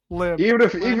 Lib.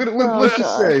 Let's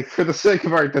just say, for the sake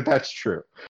of argument, that that's true.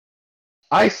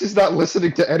 ICE is not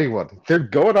listening to anyone. They're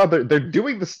going on. They're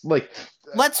doing this like.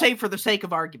 Let's say, for the sake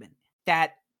of argument,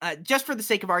 that just for the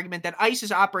sake of argument, that ICE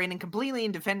is operating completely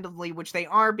independently, which they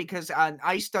are, because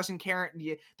ICE doesn't care.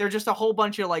 They're just a whole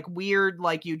bunch of like weird,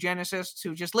 like eugenicists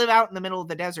who just live out in the middle of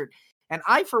the desert. And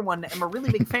I, for one, am a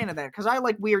really big fan of that, because I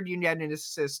like weird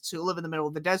eugenicists who live in the middle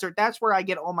of the desert. That's where I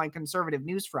get all my conservative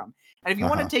news from. And if you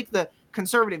want to take the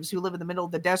conservatives who live in the middle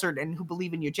of the desert and who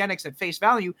believe in eugenics at face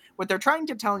value, what they're trying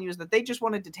to tell you is that they just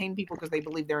want to detain people because they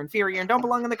believe they're inferior and don't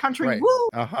belong in the country. Right. Woo!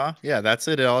 Uh-huh. Yeah, that's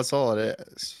it. That's all it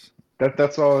is.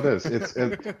 That's all it is. It's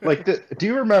like, do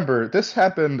you remember this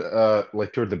happened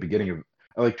like toward the beginning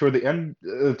of toward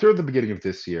the beginning of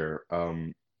this year?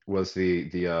 Was the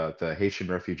Haitian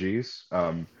refugees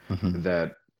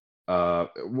that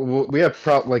we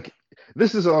have like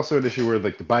this is also an issue where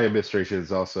like the Biden administration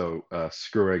is also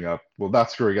screwing up. Well, not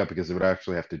screwing up because it would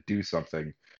actually have to do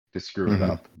something to screw it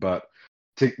up, but.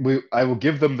 I will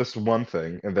give them this one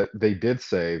thing, and that they did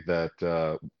say that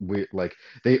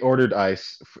they ordered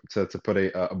ICE to put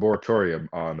a moratorium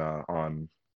on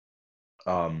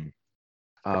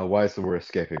why is the word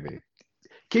escaping me?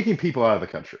 Kicking people out of the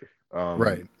country.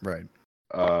 Right.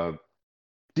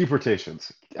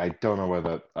 Deportations. I don't know why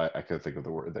that I couldn't think of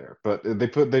the word there, but they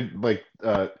put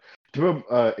a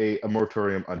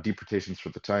moratorium on deportations for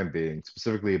the time being,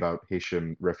 specifically about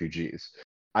Haitian refugees.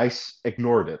 ICE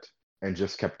ignored it and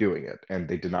just kept doing it, and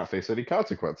they did not face any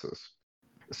consequences.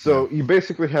 So you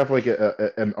basically have like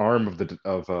an arm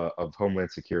of Homeland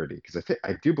Security, because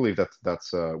I do believe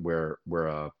that's where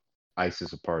ICE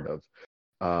is a part of.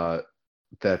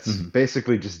 That's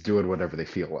basically just doing whatever they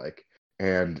feel like,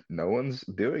 and no one's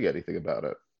doing anything about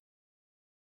it.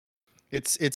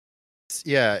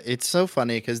 It's so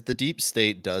funny because the deep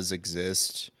state does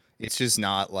exist. It's just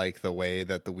not like the way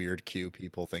that the weird Q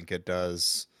people think it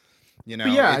does. You know,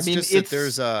 yeah, it's I mean, just that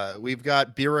there's we've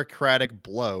got bureaucratic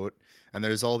bloat, and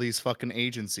there's all these fucking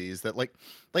agencies that like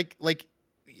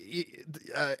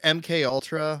MK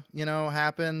Ultra, you know,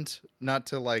 happened. Not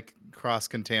to like cross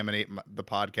contaminate the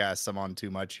podcast I'm on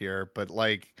too much here, but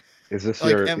like, is this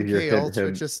like your MK Ultra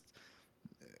hint? just.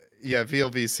 Yeah,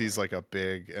 VLVC is like a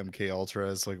big MK Ultra.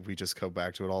 It's like we just go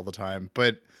back to it all the time.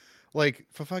 But like,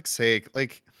 for fuck's sake,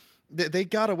 like they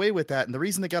got away with that, and the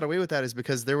reason they got away with that is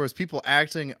because there was people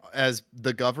acting as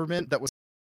the government that was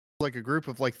like a group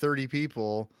of like 30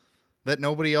 people that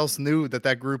nobody else knew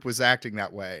that group was acting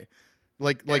that way.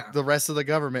 Like the rest of the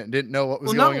government didn't know what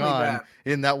was going on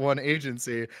in that one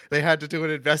agency. They had to do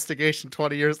an investigation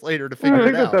 20 years later to figure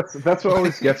it out. That's what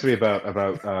always gets me about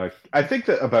I think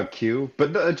that about Q,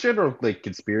 but the general like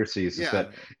conspiracies is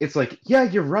that it's like, yeah,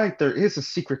 you're right, there is a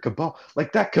secret cabal.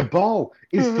 Like that cabal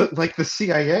is like the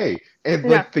CIA and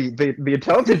like the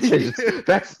intelligence agents.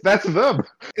 That's them.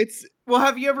 Well,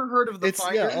 have you ever heard of the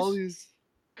finders? Yeah, all these.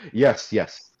 Yes.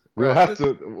 We'll have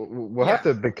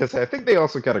to, because I think they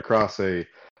also got across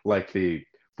we'll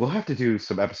have to do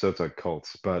some episodes on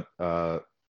cults, but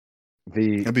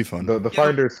That'd be fun. The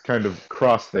finders kind of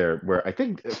crossed there, where I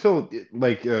think Phil,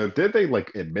 did they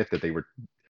like admit that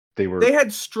they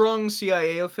had strong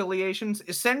CIA affiliations?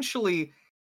 Essentially,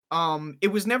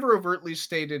 it was never overtly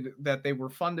stated that they were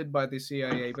funded by the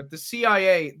CIA, but the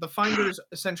CIA, the finders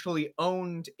essentially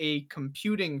owned a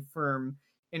computing firm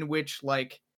in which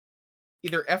like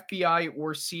either FBI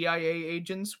or CIA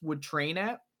agents would train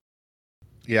at.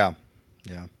 Yeah.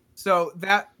 So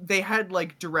that they had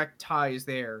like direct ties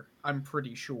there, I'm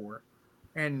pretty sure.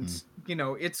 And you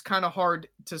know, it's kind of hard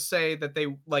to say that they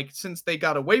like, since they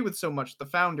got away with so much, the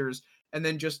founders, and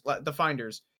then just the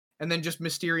finders, and then just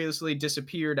mysteriously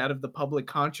disappeared out of the public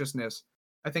consciousness.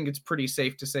 I think it's pretty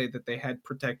safe to say that they had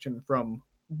protection from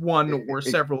one or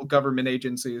several government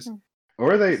agencies.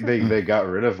 Or they got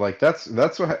rid of, like, that's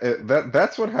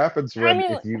what happens when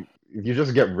if you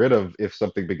just get rid of, if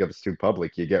something becomes too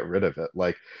public, you get rid of it.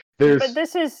 Like But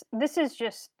this is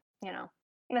just, you know,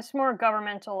 it's more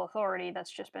governmental authority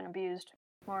that's just been abused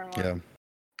more and more. Yeah.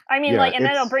 I mean, Yeah, like, and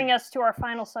that'll it's- bring us to our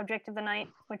final subject of the night,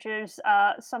 which is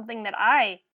something that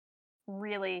I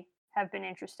really have been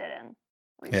interested in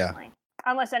recently.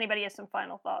 Unless anybody has some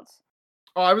final thoughts.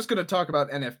 Oh, I was going to talk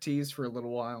about NFTs for a little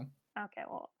while. Okay,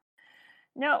 well,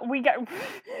 no, we got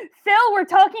Phil. We're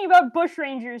talking about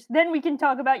bushrangers. Then we can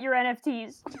talk about your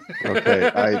NFTs.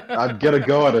 Okay, I'm gonna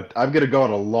go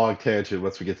on a long tangent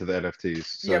once we get to the NFTs.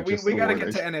 So Yeah, just we a got to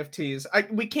warning. get to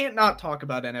NFTs. We can't not talk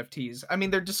about NFTs. I mean,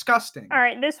 they're disgusting. All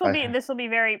right, this will I- be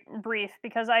very brief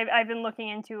because I've been looking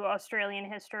into Australian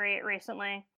history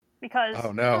recently because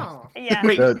Oh no. yeah.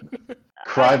 Wait, The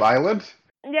Crime Island.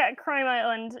 Yeah, Crime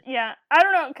Island. Yeah, I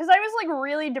don't know, because I was like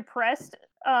really depressed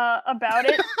about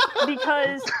it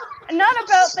because not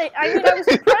about the. I mean, I was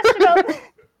depressed about.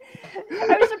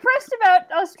 I was depressed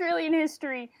about Australian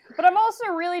history, but I'm also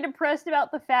really depressed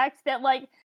about the fact that, like,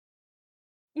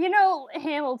 you know,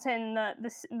 Hamilton,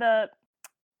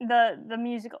 the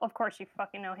musical. Of course, you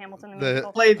fucking know Hamilton the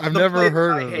musical. I've never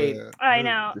heard of hate. it. I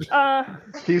know.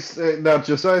 He's now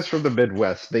Josiah's from the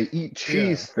Midwest. They eat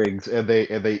cheese things and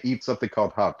they eat something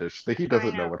called hot dish. He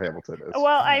doesn't know know. what Hamilton is.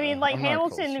 Well, I mean, like, I'm not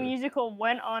Hamilton the cultured. musical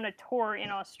went on a tour in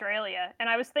Australia, and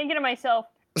I was thinking to myself.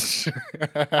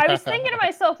 I was thinking to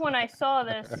myself when I saw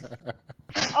this,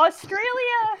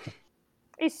 Australia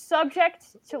is subject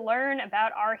to learn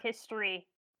about our history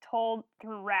told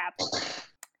through rap.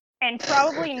 And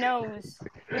probably knows,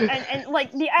 and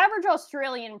like the average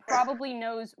Australian probably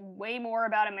knows way more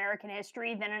about American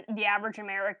history than the average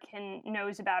American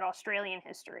knows about Australian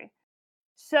history.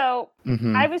 So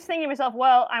I was thinking to myself,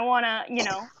 well, I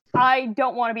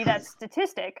don't want to be that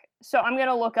statistic, so I'm going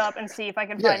to look up and see if I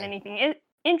can find anything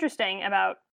interesting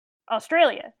about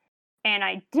Australia. And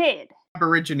I did.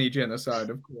 Aborigine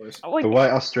genocide, of course. The White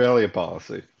Australia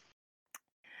policy.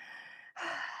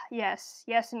 Yes,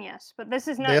 and yes. But this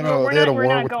is not. They had a We're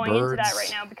war not with going into that birds.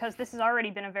 right now because this has already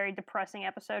been a very depressing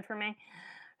episode for me.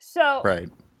 So Right.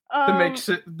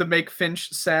 The Make Finch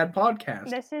Sad podcast.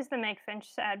 This is the Make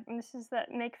Finch Sad. This is the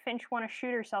Make Finch Want to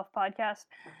Shoot Herself podcast.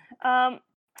 That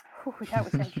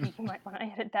was edgy. You might want to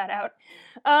edit that out.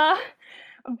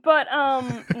 But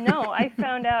no, I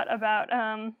found out about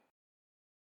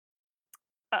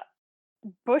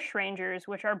bushrangers,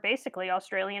 which are basically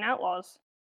Australian outlaws.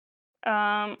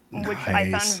 Which I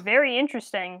found Nice. very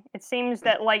interesting. It seems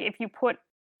that, like, if you put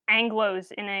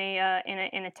Anglos in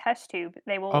a test tube,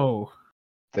 they will. Oh.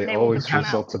 They They will always come out.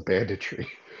 result to banditry.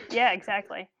 Yeah,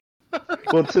 exactly.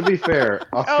 Well, to be fair,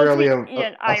 Australia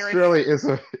Irish. Australia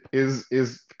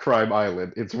is Crime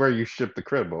Island. It's where you ship the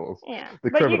criminals. Yeah,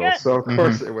 The but you criminals. got, So of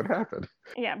course it would happen.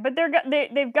 yeah, but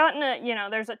they've gotten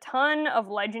there's a ton of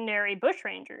legendary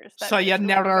bushrangers. So you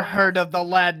never heard of the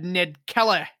lad Ned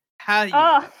Kelly, have you?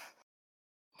 Oh,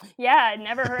 yeah, I'd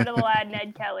never heard of the lad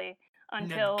Ned Kelly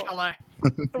until Ned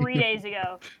Kelly. 3 days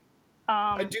ago.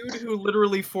 A dude who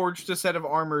literally forged a set of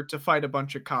armor to fight a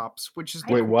bunch of cops, which is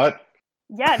Wait, what?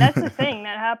 Yeah, that's the thing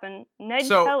that happened. Ned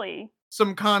So- Kelly.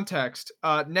 some context.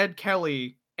 Ned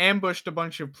Kelly ambushed a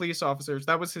bunch of police officers.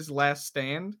 That was his last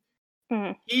stand.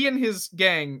 Mhm. He and his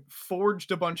gang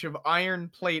forged a bunch of iron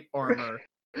plate armor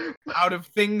out of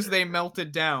things they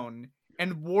melted down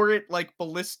and wore it like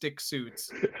ballistic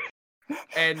suits.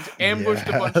 And ambushed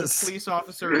a bunch of Yes. police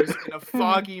officers in a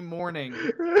foggy morning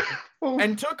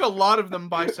and took a lot of them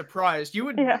by surprise. You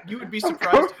would be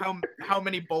surprised how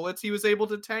many bullets he was able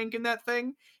to tank in that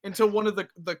thing until one of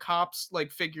the cops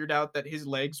like figured out that his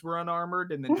legs were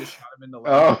unarmored and then just shot him in the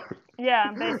leg. Oh,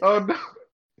 Yeah, basically. oh no!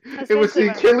 That's It was the basically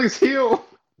what- Achilles heel.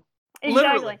 Exactly.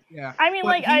 Literally, yeah. I mean, But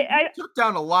like, he I took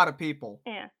down a lot of people.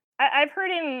 yeah, I've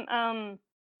heard him.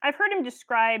 I've heard him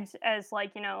described as,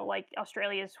 like, like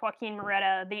Australia's Joaquin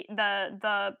Moretta,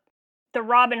 the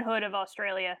Robin Hood of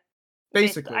Australia.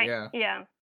 Basically, yeah. Yeah.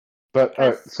 But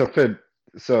Because- so Finn,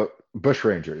 so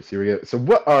bushrangers. Here we go. So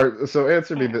what are? So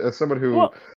answer me, Yeah. as someone who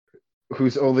Well-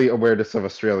 whose only awareness of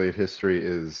Australian history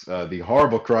is the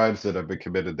horrible crimes that have been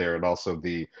committed there, and also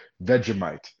the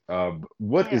Vegemite.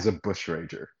 What is Yeah. a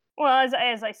bushranger? Well,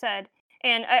 as I said,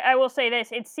 and I will say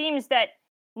this: it seems that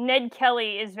Ned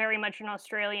Kelly is very much an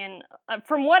Australian.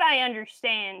 From what I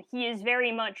understand, he is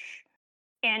very much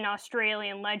an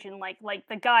Australian legend. Like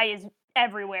the guy is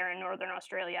everywhere in Northern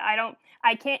Australia.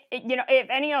 I can't. If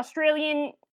any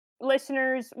Australian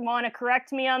listeners want to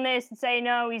correct me on this and say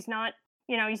no, he's not.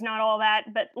 He's not all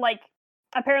that. But like,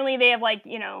 apparently they have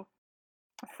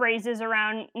phrases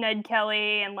around Ned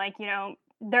Kelly, and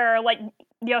there are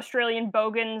the Australian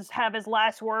bogans have his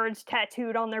last words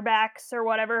tattooed on their backs or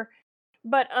whatever.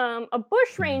 But a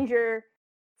bushranger,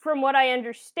 from what I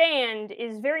understand,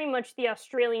 is very much the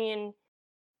Australian,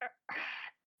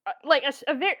 like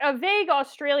a vague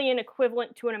Australian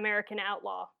equivalent to an American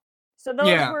outlaw. So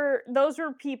those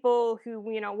were people who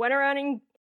went around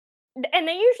and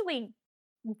they usually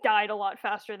died a lot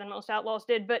faster than most outlaws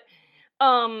did, but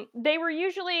they were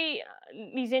usually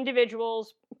these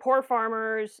individuals, poor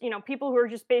farmers, people who are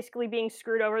just basically being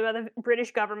screwed over by the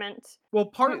British government. Well,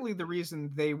 partly the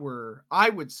reason they were, I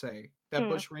would say, that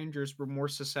Hmm. bushrangers were more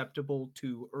susceptible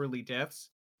to early deaths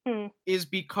Hmm. is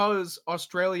because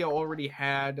Australia already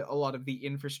had a lot of the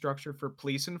infrastructure for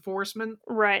police enforcement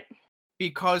Right.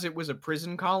 because it was a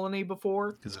prison colony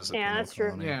before. Because it's Yeah, that's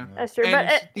true. Yeah. That's true. And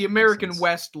But the American sense.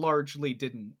 West largely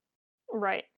didn't.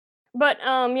 right. But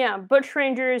yeah,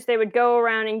 bushrangers, they would go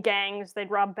around in gangs, they'd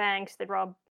rob banks, they'd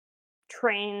rob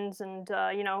trains, and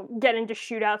get into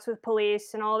shootouts with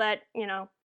police and all that,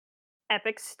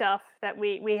 epic stuff that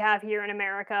we have here in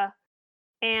America.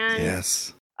 And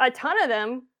Yes. a ton of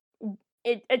them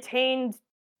it attained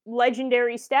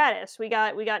legendary status. We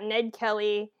got Ned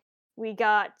Kelly, we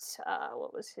got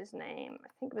what was his name? I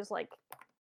think it was like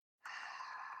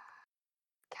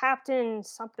Captain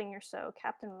something or so,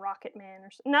 Captain Rocket Man or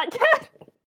not Captain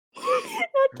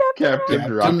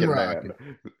Captain Rocket. Rocket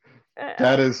Man.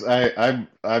 That is,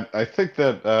 I think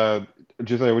that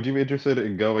Josiah, would you be interested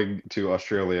in going to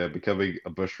Australia, becoming a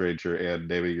bushranger, and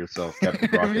naming yourself Captain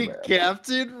Rocket Man?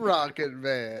 Captain Rocket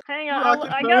Man. Hang on,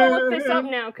 Rocket I gotta look this up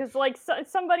Man. now, because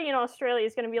somebody in Australia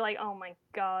is gonna be like, "Oh my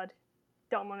god,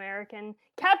 dumb American,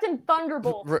 Captain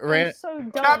Thunderbolt." I'm so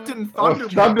dumb. Captain Oh,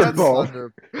 Thunderbolt.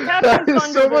 Thunderbolt. Captain That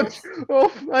is so much.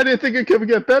 Thunderbolt. Oh, I didn't think it could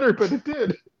get better, but it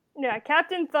did. Yeah,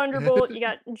 Captain Thunderbolt. You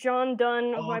got John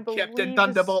Dunn, who I Oh, believe Captain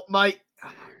Thunderbolt, mate. I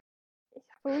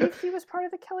believe he was part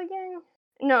of the Kelly Gang.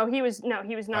 No, he was not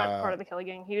part of the Kelly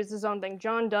Gang. He was his own thing.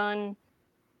 John Dunn.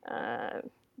 Mike-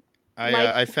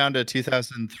 I found a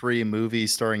 2003 movie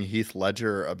starring Heath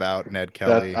Ledger about Ned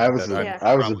Kelly. I was Yeah.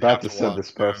 probably about have to send watch this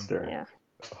soon. poster. Yeah.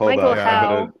 Hold Michael on, I'm Howe,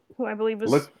 gonna who I believe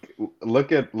was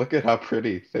look at how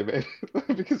pretty they made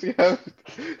it. Because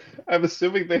I'm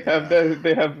assuming they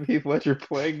have Heath Ledger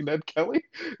playing Ned Kelly.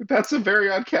 That's a very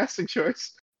odd casting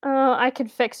choice. I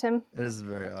could fix him. It is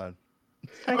very odd.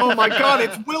 Oh my god,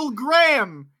 it's Will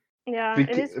Graham. Yeah, Bec-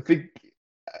 it is.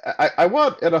 I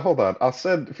want, and hold on, I'll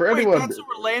send for Wait, anyone. that's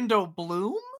Orlando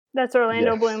Bloom? That's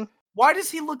Orlando Yes. Bloom. Why does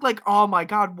he look like, oh my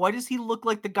god, why does he look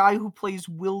like the guy who plays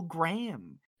Will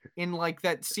Graham in like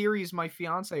that series my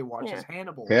fiance watches,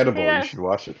 Hannibal? Hannibal, Yeah. you should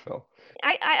watch it, Phil.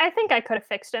 I think I could have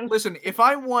fixed him. Listen, if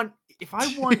I want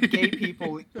gay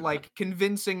people like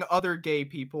convincing other gay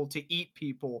people to eat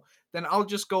people, then I'll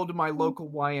just go to my local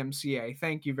YMCA.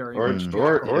 Thank you very Or much.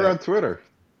 or on Twitter.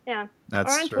 Yeah,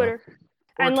 That's or on true. Twitter.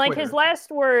 Or And like his Twitter.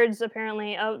 last words,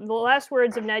 apparently, the last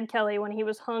words of Ned Kelly when he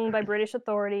was hung by British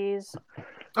authorities.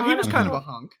 Oh, he was kind of Mhm. a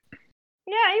hunk.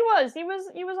 Yeah, he was.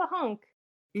 He was a hunk.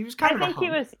 He was kind I of a think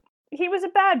hunk. he was a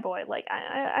bad boy. Like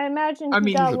I imagine I he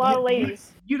mean, got he's a a lot of bad boy.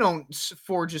 ladies. You don't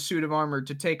forge a suit of armor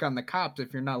to take on the cops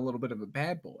if you're not a little bit of a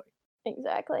bad boy.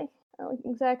 Exactly.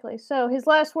 Exactly. So his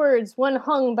last words, when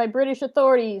hung by British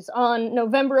authorities on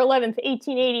November 11th,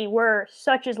 1880, were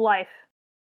 "Such is life."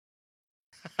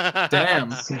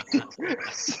 Damn.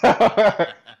 So,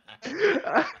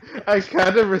 I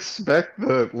kind of respect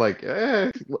the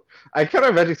I kind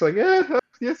of imagine it's like,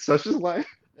 yeah, such is life.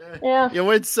 Yeah. You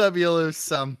win some, you lose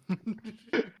some.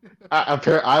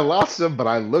 I lost some, but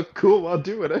I look cool while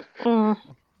doing it. Mm.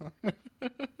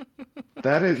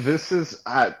 This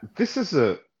is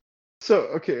a. So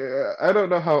okay, I don't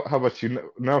know how much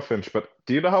you know, Finch, but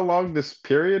do you know how long this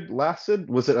period lasted?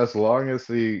 Was it as long as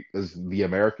the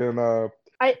American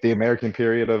the American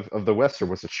period of the West, or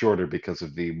was it shorter because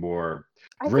of the more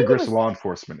I think it rigorous was- law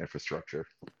enforcement infrastructure?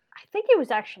 I think it was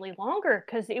actually longer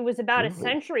because it was about a Really?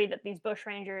 century that these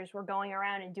bushrangers were going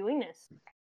around and doing this.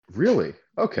 Really?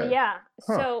 Okay. Yeah.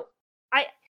 Huh. So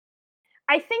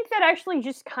I think that actually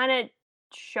just kind of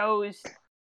shows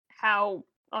how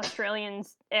Australian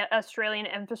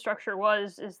infrastructure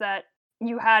was, is that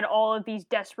you had all of these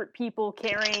desperate people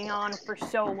carrying on for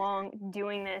so long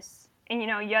doing this. And,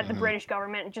 you had the British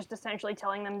government just essentially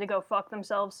telling them to go fuck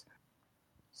themselves.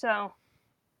 So...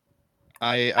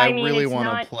 I mean, really it's want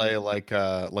not- to play like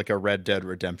a Red Dead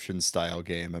Redemption style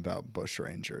game about bush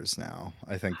rangers now.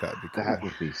 I think that'd be cool. That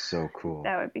would be so cool.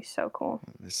 That would be so cool.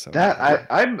 That'd be so That cool.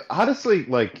 I'm honestly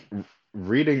like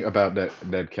reading about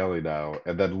Ned Kelly now,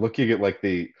 and then looking at like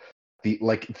the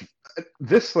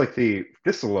this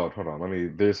alone. Hold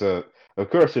on, there's of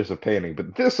course there's a painting,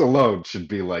 but this alone should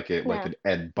be like Yeah. an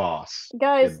end boss,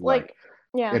 Guys, in, like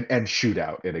yeah, an end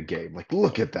shootout in a game. Like,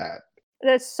 look at that.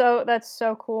 that's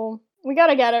so cool. We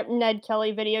gotta get a Ned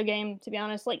Kelly video game, to be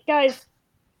honest. Like, guys,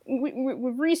 we've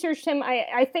researched him.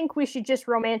 I think we should just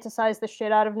romanticize the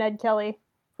shit out of Ned Kelly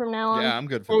from now on. Yeah, I'm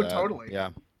good for Oh, that. totally.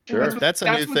 Yeah, Sure. that's a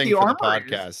That's new what thing the for the armor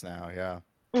is. podcast now. Yeah.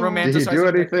 Mhm. Did he do Romanticizing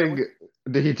Ned anything? Kelly?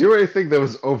 Did he do anything that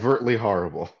was overtly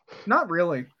horrible? Not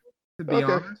really, to be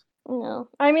Okay. honest. No.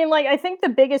 I mean, like, I think the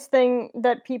biggest thing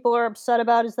that people are upset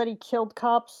about is that he killed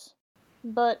cops.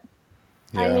 But,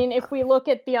 I Yeah. mean, if we look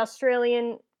at the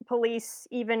Australian police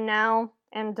even now,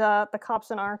 and the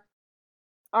cops in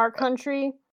our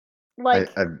country, like,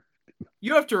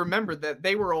 You have to remember that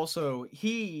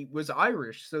he was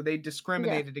Irish, so they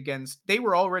discriminated against, they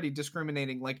were already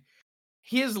discriminating, like,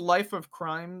 his life of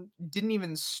crime didn't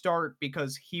even start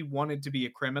because he wanted to be a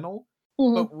criminal,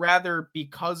 mhm, but rather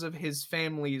because of his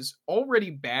family's already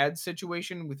bad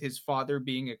situation with his father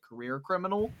being a career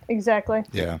criminal, exactly.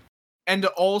 Yeah. and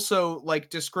also, like,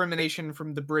 discrimination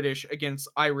from the British against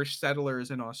Irish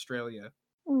settlers in Australia.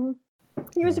 Mhm.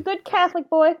 He was a good Catholic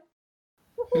boy.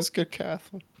 He's a good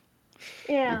Catholic.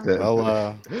 Yeah.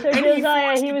 Well, So And he Josiah,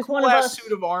 forged he a was one of cool-ass us.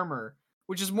 suit of armor,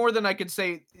 which is more than I could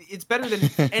say. It's better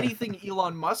than anything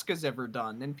Elon Musk has ever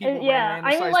done, and people yeah, I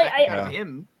mean, romanticize like, the heck out of I-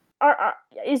 him.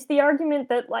 Is the argument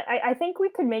that, like, I think we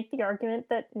could make the argument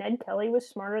that Ned Kelly was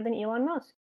smarter than Elon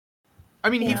Musk. I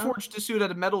mean, he Yeah. forged a suit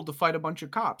out of metal to fight a bunch of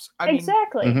cops. I mean,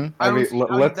 Exactly. mhm. I I don't mean, see how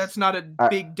let's- that's not a I-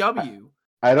 big W.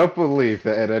 I don't believe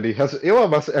that has Elon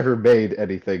Musk ever made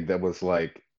anything that was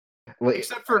like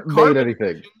Except for made carbon anything.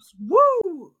 emissions.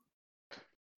 Woo!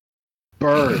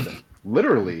 burn,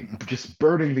 literally just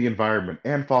burning the environment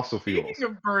and fossil fuels. Speaking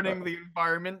of burning the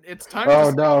environment, it's time to Oh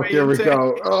no, segue here we into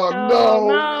go. Oh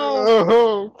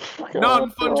Oh, no.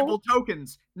 non-fungible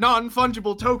tokens.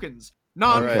 Non-fungible tokens.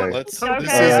 All right, Non-fungible let's. Okay, This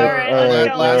all is right, our all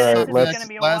right, last, all right, subject, let's- This is gonna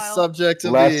be a last while. subject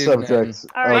of Last the evening. subject.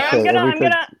 All right, Okay,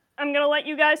 everything- I'm gonna let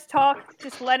you guys talk.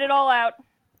 Just let it all out.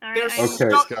 All right. They're I- Okay.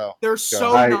 Let's go. They're Let's go.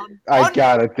 so I non-fungible.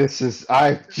 got it. This is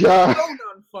just So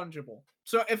non-fungible.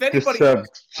 So if anybody doesn't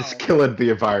just know, killing the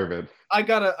environment. I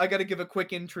gotta give a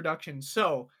quick introduction.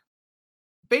 So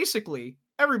basically,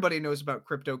 everybody knows about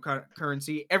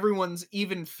cryptocurrency. Everyone's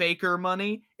even faker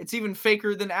money. It's even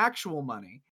faker than actual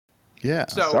money. Yeah.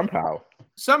 So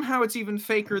Somehow. it's even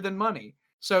faker than money.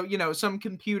 So, some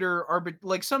computer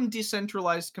like some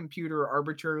decentralized computer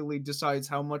arbitrarily decides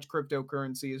how much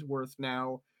cryptocurrency is worth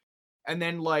now. And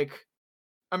then, like,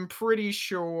 I'm pretty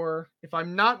sure, if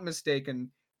I'm not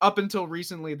mistaken, up until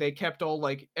recently they kept all,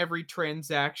 like, every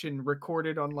transaction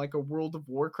recorded on, like, a World of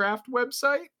Warcraft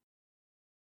website.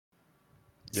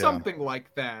 Yeah. Something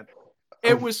like that.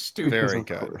 It was stupid. Very Of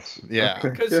good. course. Yeah. Okay.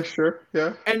 Because- Yeah, sure.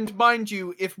 Yeah. And mind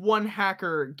you, if one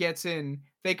hacker gets in,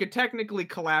 they could technically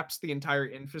collapse the entire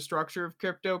infrastructure of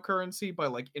cryptocurrency by,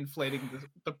 like, inflating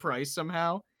the price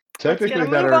somehow. Let's Technically,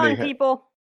 gonna that move already. on, people.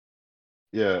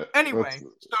 Yeah. Anyway,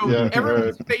 so yeah,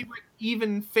 everyone's favorite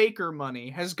even faker money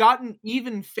has gotten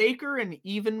even faker and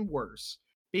even worse.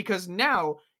 Because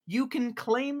now you can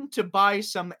claim to buy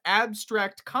some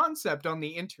abstract concept on the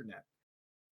internet.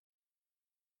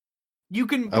 You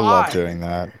can buy I love doing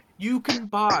that. You can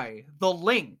buy the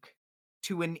link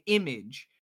to an image,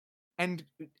 and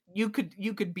you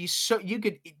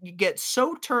get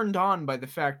so turned on by the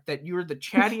fact that you're the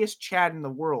chattiest chat in the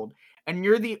world, and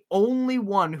you're the only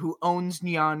one who owns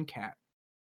Nyan Cat.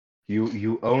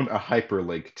 You own a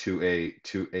hyperlink to an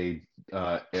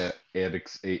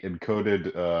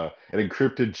encoded an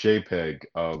encrypted JPEG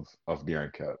of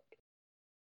Nyan Cat.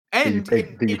 And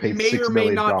that you paid it may $6 or may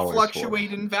million not for.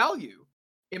 fluctuate in value.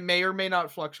 It may or may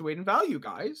not fluctuate in value,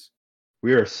 guys.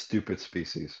 We are a stupid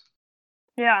species.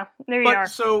 Yeah, there you But are.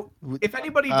 so, if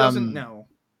anybody doesn't Um, know,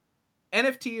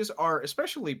 NFTs are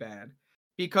especially bad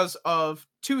because of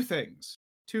two things.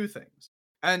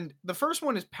 And the first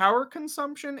one is power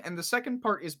consumption, and the second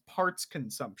part is parts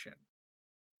consumption.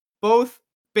 Both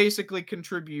basically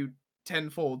contribute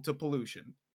tenfold to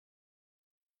pollution.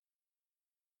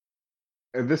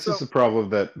 And this is So- the problem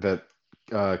that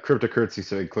cryptocurrencies,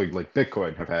 so including like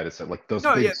Bitcoin, have had is that like those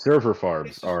No, big yeah, server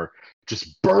farms it's- are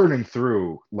just burning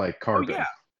through like Oh carbon. yeah.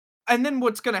 And then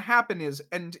what's going to happen is,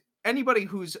 and anybody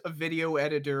who's a video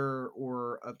editor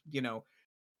or a,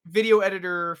 video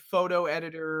editor, photo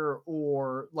editor,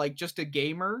 or like just a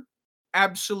gamer,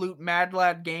 absolute mad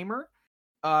lad gamer,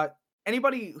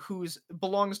 anybody who's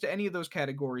belongs to any of those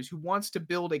categories who wants to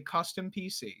build a custom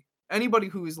PC, anybody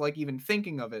who is like even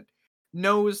thinking of it,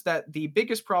 knows that the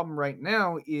biggest problem right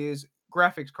now is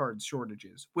graphics card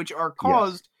shortages, which are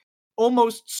caused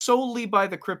almost solely by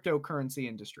the cryptocurrency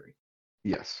industry.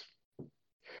 Yes.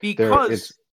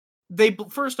 Because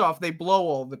first off, they blow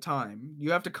all the time.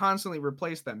 You have to constantly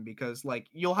replace them because like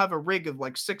you'll have a rig of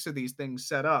like 6 of these things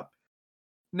set up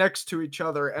next to each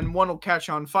other, and one will catch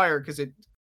on fire because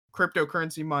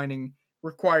cryptocurrency mining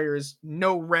requires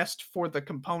no rest for the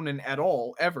component at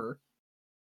all, ever.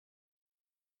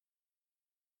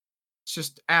 It's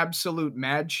just absolute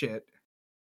mad shit.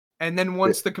 And then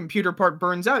once the computer part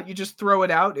burns out, you just throw it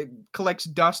out. It collects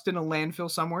dust in a landfill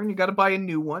somewhere, and you got to buy a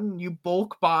new one. And you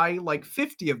bulk buy like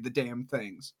 50 of the damn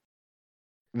things.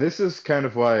 This is kind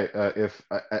of why,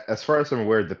 as far as I'm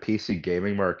aware, the PC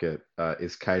gaming market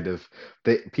is kind of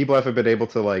people haven't been able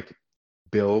to like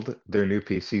build their new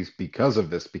PCs because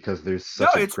of this, because there's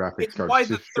such a graphics card why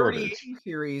the shortage. 3080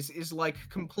 series is like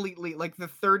completely like the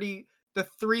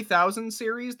 3000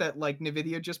 series that like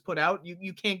Nvidia just put out.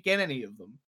 You can't get any of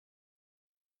them.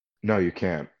 No, you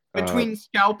can't. Between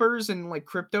scalpers and like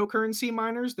cryptocurrency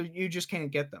miners, you just can't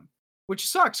get them, which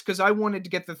sucks because I wanted to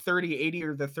get the 3080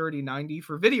 or the 3090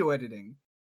 for video editing,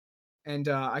 and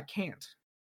I can't.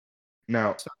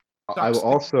 Now, I will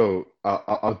also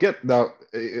I'll get now,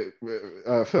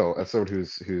 Phil, as someone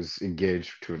who's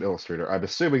engaged to an illustrator, I'm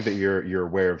assuming that you're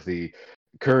aware of the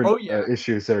current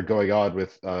issues that are going on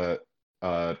with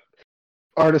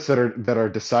artists that are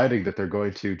deciding that they're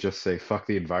going to just say fuck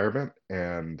the environment,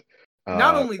 and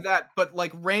not only that, but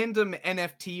like random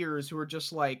NFTers who are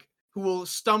just like, who will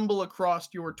stumble across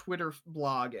your Twitter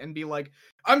blog and be like,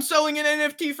 I'm selling an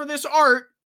NFT for this art.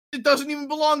 It doesn't even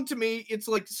belong to me. It's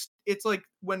like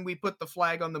when we put the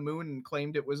flag on the moon and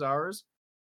claimed it was ours.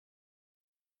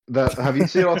 Have you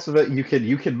seen also that you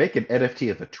can make an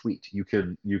NFT of a tweet? You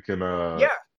can you can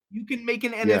make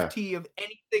an NFT of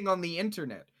anything on the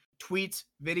internet. Tweets,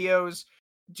 videos,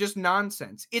 just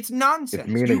nonsense. It's nonsense.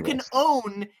 You can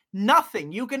own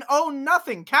nothing. You can own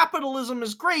nothing. Capitalism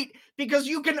is great because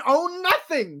you can own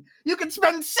nothing. You can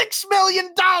spend $6 million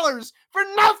for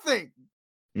nothing.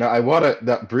 Now I want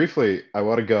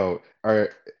to go. All right,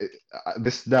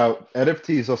 this now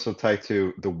NFT is also tied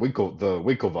to the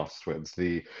Winklevoss twins,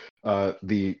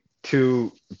 the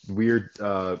two weird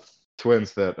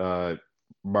twins that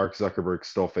Mark Zuckerberg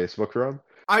stole Facebook from.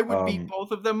 I would beat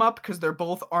both of them up because they're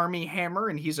both Army Hammer,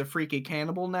 and he's a freaky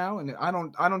cannibal now. And I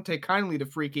don't take kindly to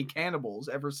freaky cannibals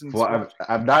ever since. Well,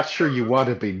 I'm not sure you want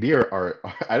to be near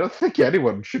I don't think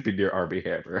anyone should be near Army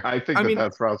Hammer. I think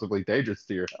that's possibly dangerous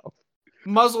to your health.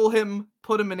 Muzzle him,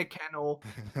 put him in a kennel.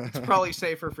 It's probably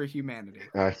safer for humanity.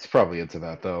 He's probably into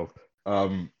that though.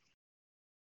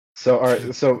 So all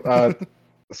right, so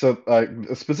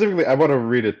specifically, I want to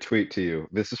read a tweet to you.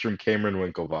 This is from Cameron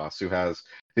Winklevoss, who has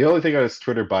the only thing on his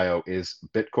Twitter bio is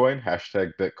Bitcoin,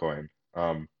 #Bitcoin.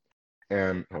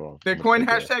 And hold on, Bitcoin,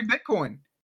 #Bitcoin.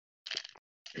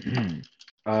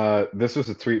 This was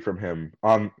a tweet from him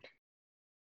on.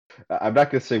 I'm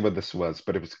not gonna say when this was,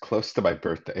 but it was close to my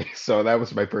birthday, so that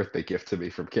was my birthday gift to me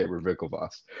from Cameron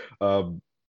Winklevoss.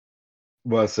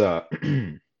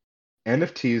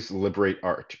 NFTs liberate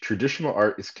art. Traditional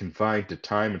art is confined to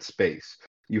time and space.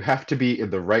 You have to be in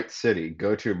the right city,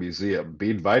 go to a museum, be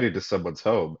invited to someone's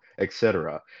home,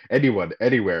 etc. Anyone,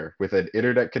 anywhere with an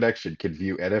internet connection can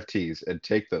view NFTs and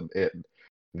take them in.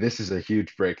 This is a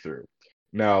huge breakthrough.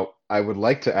 Now, I would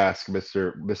like to ask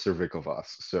Mr. Winklevoss,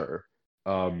 sir.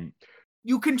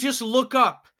 You can just look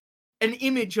up an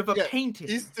image of a painting.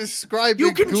 He's describing.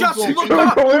 You can Google just look Google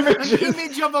up images. an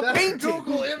image of a painting.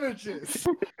 Google Images.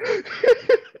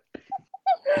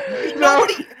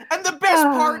 Nobody, and the best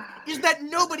part is that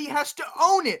nobody has to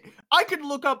own it. I could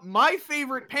look up my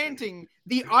favorite painting,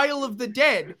 The Isle of the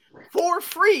Dead, for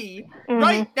free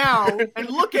right now and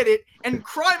look at it and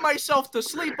cry myself to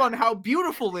sleep on how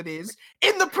beautiful it is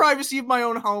in the privacy of my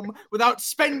own home without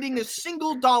spending a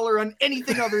single dollar on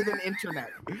anything other than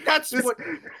internet. That's what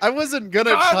I wasn't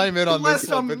gonna God chime in on this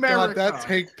bless one, but God, that America.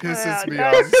 take pisses me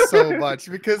that's- off so much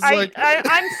because like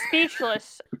I'm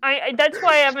speechless. That's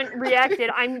why I haven't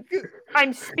reacted.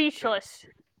 I'm speechless.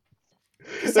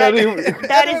 That he-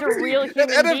 That is a real An human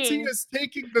NFT being. is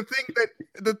taking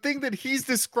the thing that he's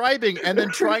describing and then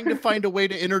trying to find a way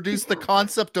to introduce the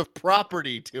concept of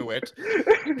property to it.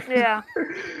 Yeah.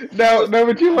 Now,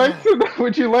 would you like to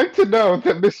know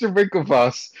that Mr.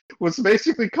 Winklevoss was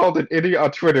basically called an idiot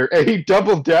on Twitter, and he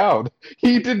doubled down.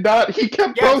 He did not. He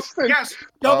kept Yes, posting. yes,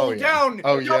 double Oh, yeah. down,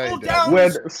 Oh, yeah, he double did. down.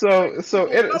 When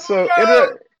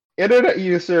internet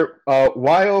user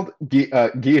Wild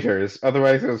Geeters,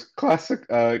 otherwise known as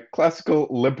classical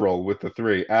liberal with the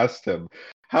 3, asked him,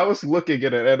 "How is looking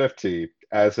at an NFT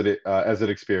as an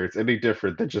experience any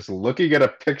different than just looking at a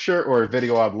picture or a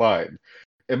video online?"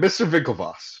 And Mr.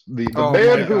 Winklevoss, the Oh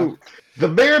man my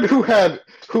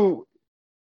who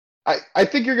I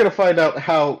think you're gonna find out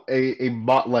how a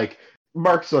bot like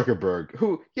Mark Zuckerberg,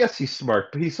 who, yes, he's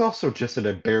smart, but he's also just an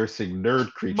embarrassing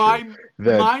nerd creature. My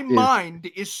that is- mind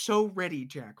is so ready,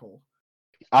 Jackal.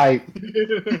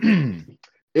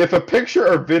 If a picture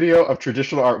or video of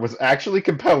traditional art was actually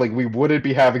compelling, we wouldn't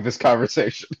be having this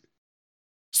conversation.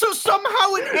 So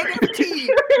somehow an NFT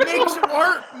makes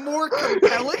art more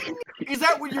compelling? Is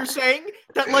that what you're saying?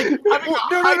 That like having Well,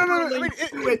 a no.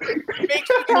 hyperlink I mean, to it makes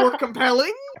it more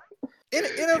compelling? in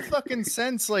a fucking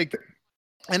sense, like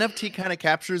NFT kind of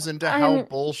captures into how I'm-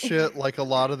 bullshit like a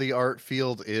lot of the art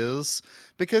field is,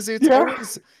 because it's Yeah.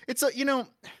 always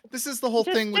this is the whole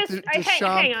thing with the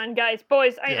shop. hang on, guys,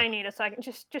 boys. Yeah. I need a second.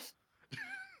 Just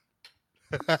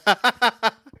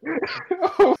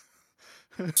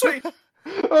So,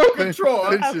 Finish- control.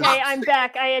 finish okay. this. I'm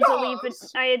back. I had to leave the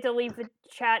Pause.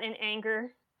 chat in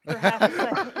anger for half a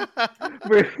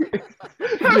second.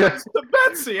 Yeah. To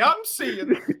Betsy, I'm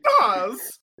seeing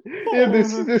stars. Yeah,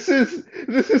 this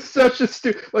is such a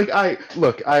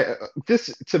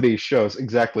this to me shows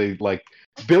exactly like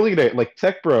billionaire like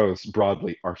tech bros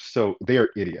broadly they are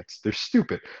idiots. They're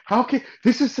stupid. How can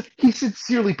he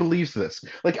sincerely believes this.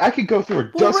 Like I could go through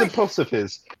a Well, dozen right. posts of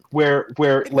his where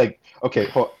like okay,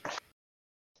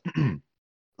 someone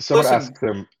Listen. asked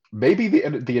him maybe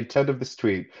the intent of this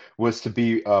tweet was to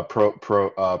be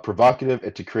provocative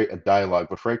and to create a dialogue,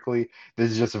 but frankly, this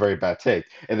is just a very bad take.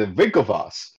 And then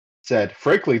Winklevoss said,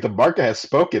 frankly, the market has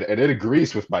spoken and it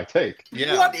agrees with my take.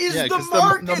 Yeah. What is yeah, the 'cause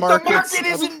market? The The market's market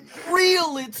isn't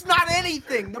real. It's not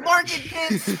anything. The market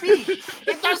can't speak.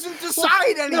 It doesn't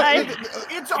decide anything.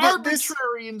 It's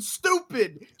arbitrary and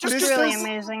stupid. Just This It's really because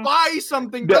amazing. buy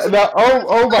something Now, doesn't.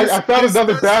 oh my! I found this-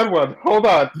 another this- bad one. Hold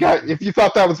on, guys. If you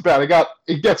thought that was bad,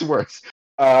 it gets worse.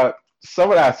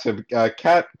 Someone asked him.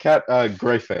 Cat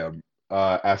Greyfam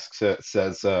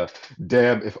says,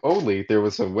 "Damn, if only there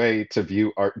was a way to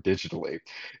view art digitally."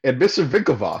 And Mr.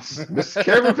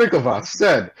 Cameron Winklevoss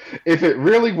said, "If it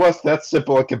really was that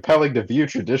simple and compelling to view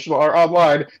traditional art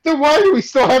online, then why do we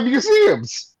still have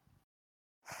museums?"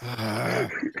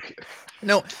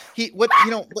 No,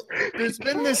 there's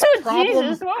been this Oh, problem.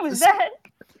 Jesus, what was this that?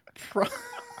 pro-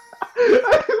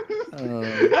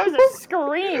 That was a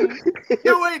scream.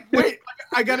 No, wait.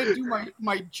 I gotta do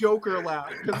my Joker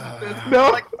laugh. 'Cause there's,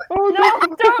 No. like,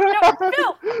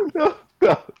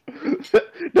 No,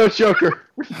 No, Joker.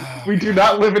 We do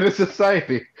not live in a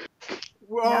society. oh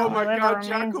No, my whatever god, remains.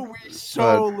 Jackal, we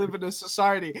so live in a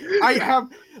society. I have,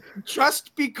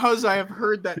 just because I have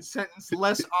heard that sentence,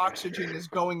 less oxygen is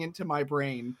going into my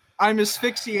brain. I'm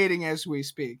asphyxiating as we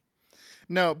speak.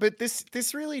 No, but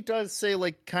this really does say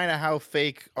like kind of how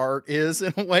fake art is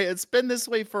in a way. It's been this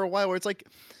way for a while where it's like,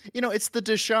 it's the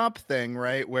Duchamp thing,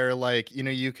 right? Where like,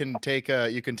 you can take a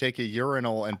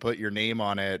urinal and put your name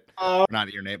on it.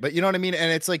 Not your name, but you know what I mean?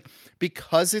 And it's like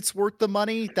because it's worth the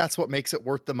money, that's what makes it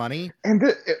worth the money. And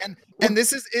And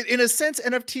this is in a sense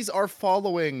NFTs are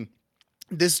following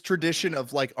this tradition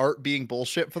of like art being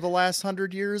bullshit for the last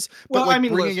 100 years, but Well, like I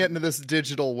mean, bringing it listen. into this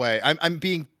digital way. I'm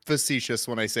being facetious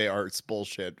when I say art's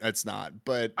bullshit. It's not,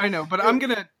 but I know, but I'm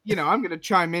gonna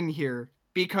chime in here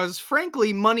because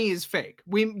frankly, money is fake.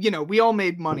 We all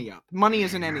made money up. Money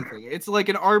isn't anything. It's like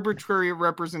an arbitrary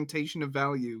representation of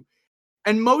value.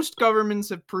 And most governments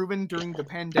have proven during the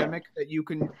pandemic that you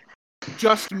can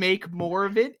just make more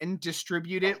of it and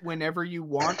distribute it whenever you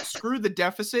want. Screw the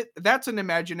deficit. That's an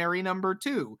imaginary number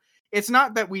too. It's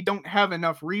not that we don't have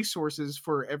enough resources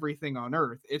for everything on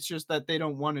Earth. It's just that they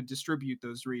don't want to distribute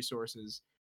those resources.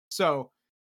 So,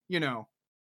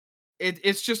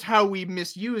 it's just how we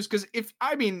misuse. Because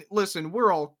listen,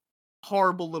 we're all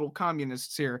horrible little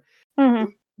communists here.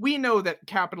 Mhm. We know that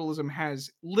capitalism has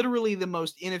literally the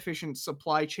most inefficient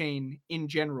supply chain in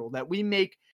general, that we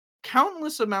make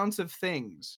countless amounts of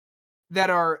things that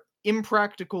are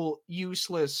impractical,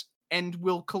 useless, and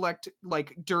will collect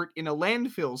like dirt in a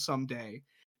landfill someday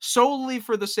solely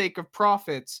for the sake of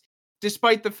profits.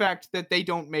 despite the fact that they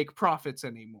don't make profits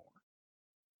anymore.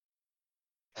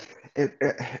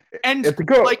 And to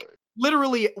go like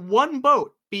literally one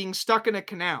boat being stuck in a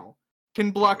canal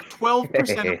can block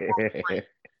 12% of world trade.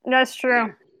 That's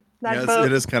true. That Yes, boat.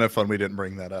 it is kind of fun we didn't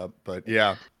bring that up, but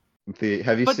yeah.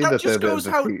 have you But seen that that just goes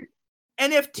how the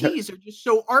NFTs are just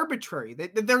so arbitrary.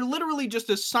 They're literally just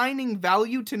assigning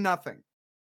value to nothing.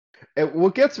 And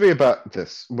what gets me about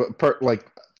this,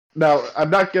 now I'm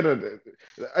not gonna.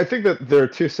 I think that there are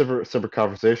two separate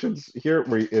conversations here,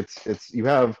 where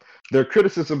there are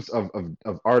criticisms of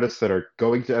artists that are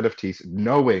going to NFTs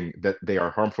knowing that they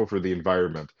are harmful for the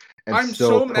environment, and I'm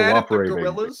still so mad at the cooperating.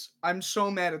 Gorillas. I'm so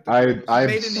mad at the Gorillas. I'm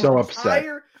They made an so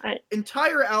upset.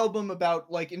 entire album about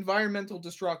like environmental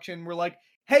destruction. We're like,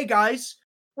 hey guys,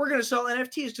 we're gonna sell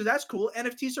NFTs because that's cool.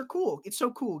 NFTs are cool. It's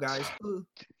so cool, guys. Ugh.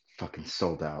 Fucking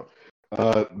sold out.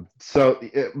 So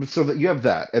that you have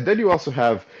that, and then you also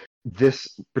have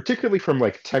this, particularly from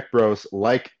like tech bros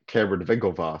like Cameron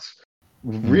Winklevoss,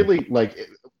 really like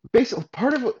basically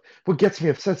part of what gets me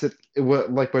upset is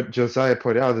what Josiah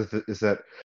pointed out is that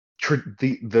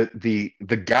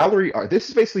the gallery art. This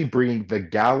is basically bringing the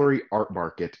gallery art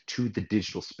market to the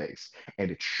digital space,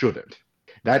 and it shouldn't.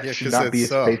 That Yeah, should 'cause not it be a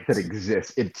space that sucks.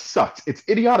 exists. It sucks. It's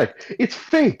idiotic. It's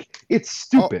fake. It's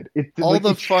stupid. All like, the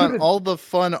it fun, shouldn't- all the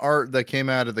fun art that came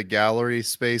out of the gallery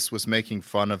space was making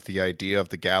fun of the idea of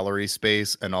the gallery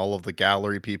space, and all of the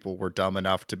gallery people were dumb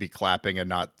enough to be clapping and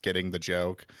not getting the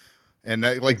joke. And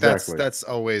that, like, Exactly. that's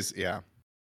always, yeah.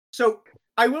 So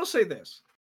I will say this.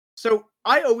 So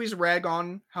I always rag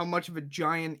on how much of a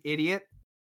giant idiot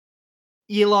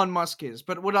Elon Musk is,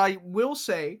 but what I will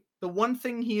say, the one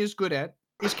thing he is good at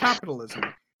is capitalism.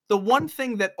 The one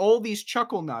thing that all these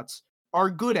chuckle nuts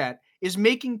are good at is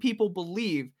making people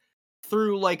believe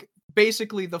through like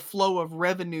basically the flow of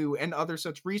revenue and other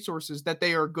such resources that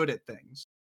they are good at things.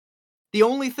 The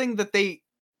only thing that they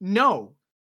know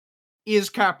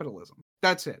is capitalism.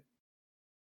 That's it.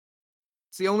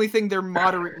 It's the only thing they're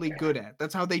moderately good at.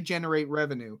 That's how they generate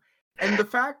revenue. And the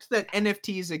fact that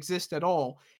NFTs exist at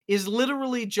all is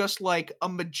literally just like a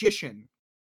magician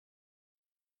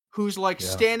who's like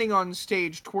standing on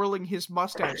stage twirling his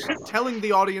mustache, telling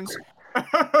the audience,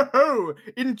 oh,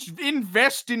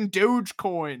 invest in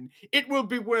Dogecoin. It will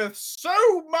be worth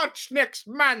so much next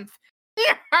month.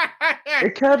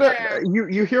 It kind of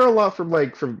you hear a lot from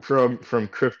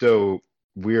crypto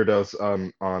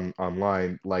weirdos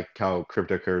online, like how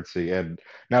cryptocurrency and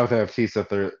now with NFTs that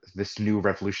they're this new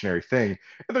revolutionary thing,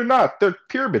 and they're not. They're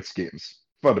pyramid schemes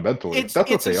fundamentally. That's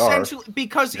what they are. Essentially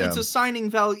because it's assigning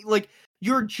value. Like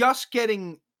you're just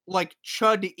getting like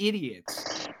chud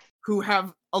idiots who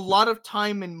have a lot of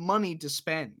time and money to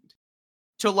spend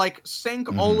to like sink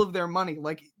all of their money.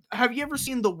 Like, have you ever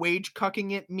seen the wage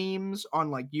cucking it memes on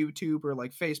like YouTube or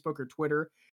like Facebook or Twitter,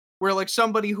 where like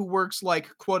somebody who works like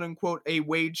quote unquote a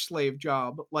wage slave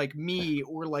job, like me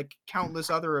or like countless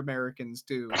other Americans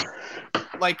do,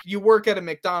 like you work at a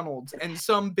McDonald's and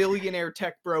some billionaire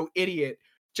tech bro idiot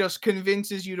just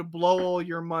convinces you to blow all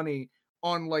your money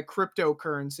on like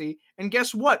cryptocurrency, and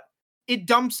guess what? It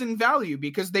dumps in value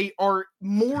because they are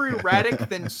more erratic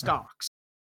than stocks.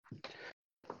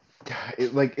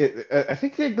 I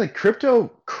think like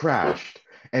crypto crashed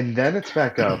and then it's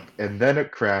back up and then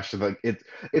it crashed, and like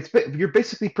you're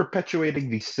basically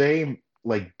perpetuating the same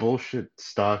like bullshit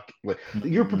stock, like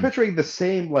you're perpetuating the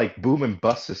same like boom and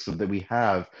bust system that we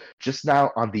have just now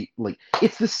on the like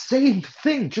it's the same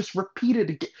thing just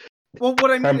repeated again. Well,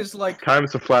 what I mean is like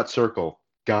time's a flat circle.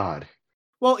 God.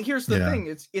 Well, here's the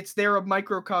thing. They're a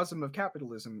microcosm of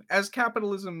capitalism. As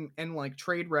capitalism and like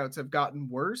trade routes have gotten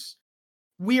worse,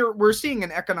 we're seeing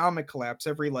an economic collapse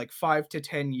every like 5 to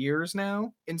 10 years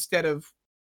now, instead of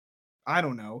I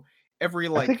don't know, every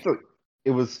like I think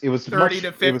it was 30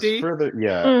 to 50. It was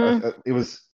further, it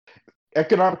was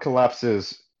economic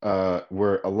collapses had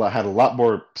a lot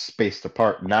more spaced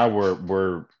apart. Now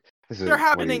they're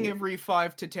happening every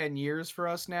 5 to 10 years for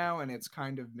us now, and it's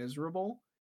kind of miserable.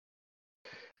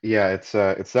 Yeah, it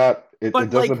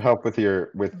doesn't help with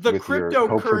your with the with your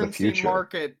hope for the cryptocurrency future.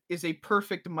 market is a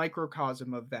perfect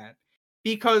microcosm of that,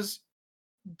 because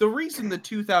the reason the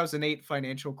 2008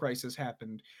 financial crisis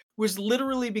happened was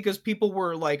literally because people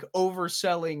were like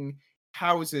overselling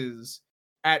houses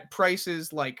at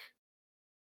prices like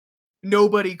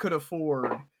nobody could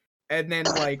afford, and then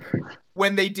like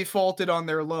when they defaulted on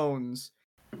their loans,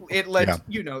 it led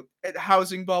to,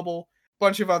 housing bubble,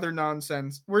 bunch of other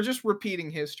nonsense. We're just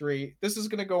repeating history. This is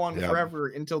going to go on forever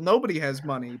until nobody has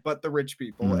money but the rich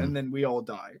people, and then we all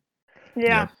die.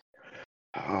 Yeah.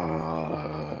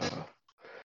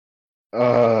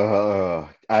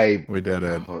 We did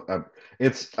it.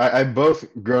 I'm both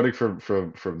groaning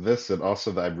from this, and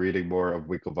also that I'm reading more of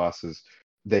Winklevoss's.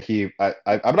 That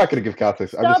I'm not going to give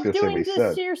context. I'm just Stop going to say what doing he this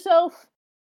said. to yourself.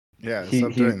 Yeah, He-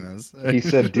 stop he- doing this. He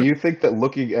said, "Do you think that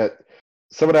looking at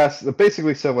someone asked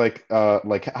basically said like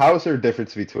how is there a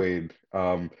difference between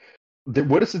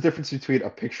what is the difference between a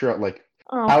picture like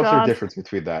Oh how's there a God. difference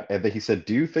between that?" And then he said,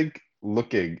 "Do you think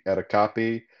looking at a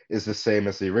copy is the same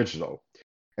as the original?"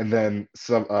 And then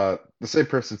the same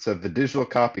person said the digital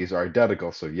copies are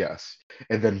identical, so yes.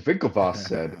 And then Winklevoss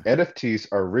said NFTs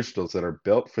are originals that are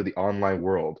built for the online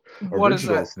world. What is that?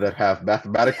 Originals that have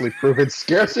mathematically proven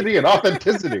scarcity and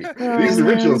authenticity. Oh, These man.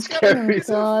 originals can't be.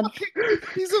 God.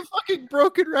 He's a fucking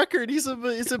broken record. He's a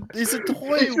toy He's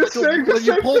just with saying the when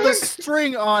you same pull the thing.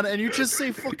 string on and you just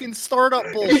say fucking startup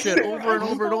bullshit over and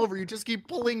over and over. You just keep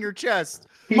pulling your chest.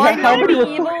 He My had You how wanna many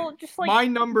be report- evil? Just like My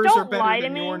numbers are don't better lie to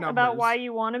than me your numbers. about why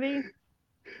you want to be.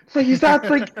 Like he's not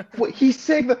like what he's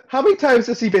saying that how many times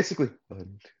does he basically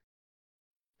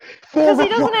Because he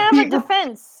doesn't have a he-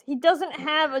 defense. He doesn't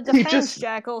have a He defense, just-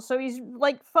 Jackal. So he's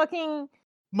like fucking.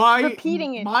 My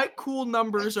repeating it. My cool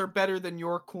numbers are better than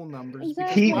your cool numbers. because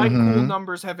Exactly. My cool Mhm.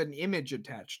 numbers have an image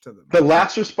attached to them. The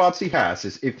last response he has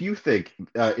is if you think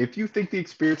the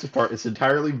experience of art is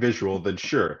entirely visual, then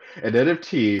sure. An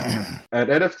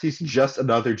NFT is just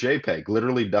another JPEG,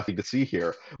 literally nothing to see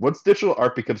here. Once digital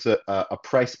art becomes a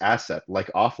price asset like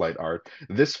offline art,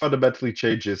 this fundamentally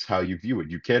changes how you view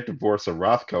it. You can't divorce a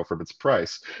Rothko from its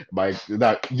price.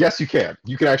 Yes, you can.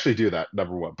 You can actually do that.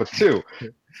 Number one, but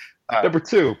number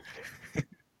two.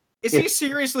 Is he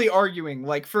seriously arguing,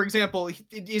 like, for example,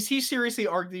 is he seriously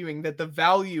arguing that the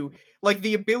value, like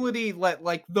the ability that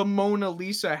like the Mona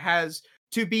Lisa has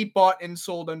to be bought and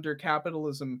sold under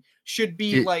capitalism should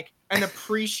be like an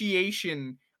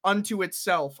appreciation unto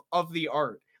itself of the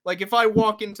art? Like if I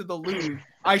walk into the Louvre,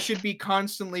 I should be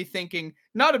constantly thinking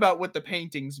not about what the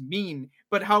paintings mean,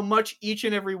 but how much each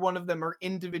and every one of them are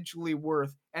individually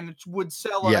worth and it would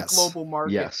sell on Yes. a global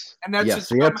market. Yes. And that Yes.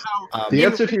 should somehow The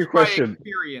answer to your enrich my question.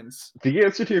 experience. The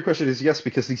answer to your question is yes,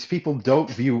 because these people don't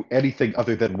view anything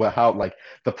other than how like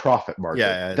the profit market.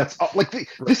 Yeah. That's like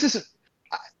this isn't.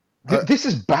 This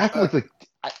is back like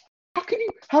how can you?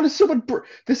 How does someone?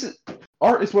 This is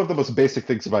art is one of the most basic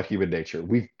things about human nature.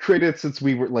 We've created it since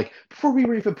we were like before we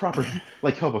were even proper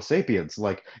like Homo sapiens.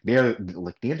 Like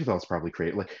Neanderthals probably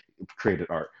created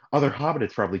art. Other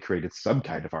hominids probably created some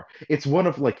kind of art. It's one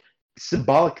of like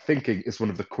symbolic thinking is one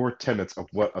of the core tenets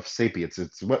of sapiens.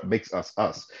 It's what makes us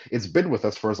us. It's been with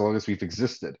us for as long as we've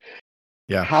existed.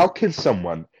 Yeah. How can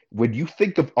someone, when you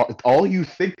think of all you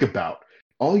think about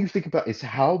is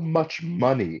how much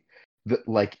money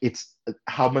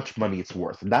how much money it's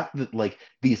worth, not even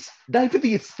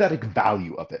the aesthetic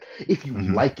value of it. If you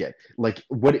Mhm. like it, like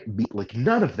what it be, like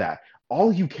none of that.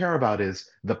 All you care about is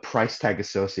the price tag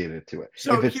associated to it.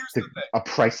 So if it's here's the thing. a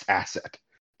priced asset.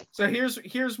 So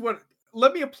here's what.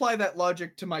 Let me apply that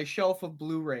logic to my shelf of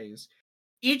Blu-rays,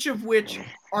 each of which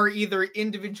are either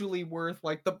individually worth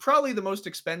like probably the most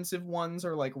expensive ones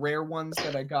are like rare ones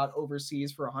that I got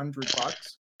overseas for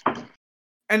 $100.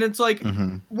 And it's like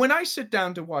Mhm. when I sit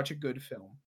down to watch a good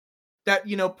film that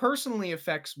personally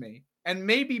affects me and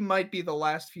maybe might be the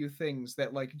last few things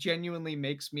that like genuinely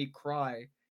makes me cry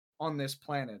on this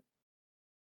planet,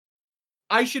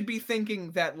 I should be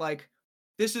thinking that like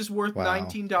this is worth Wow.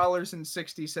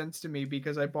 $19.60 to me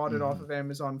because I bought it off Mhm. of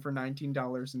Amazon for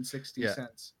 $19.60. Yeah.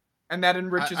 And that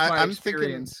enriches my I'm thinking-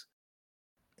 experience.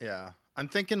 Yeah. I'm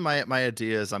thinking my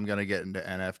idea is I'm gonna get into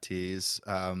NFTs.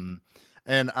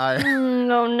 And I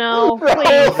Oh no,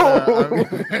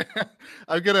 please.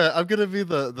 I'm gonna be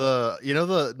the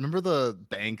remember the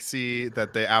Banksy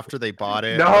that they after they bought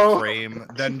it No. the frame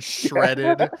then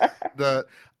shredded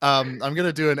I'm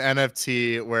gonna do an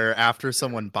NFT where after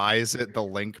someone buys it the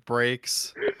link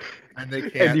breaks and they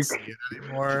can't you- see it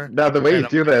anymore. Now the way you And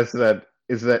do that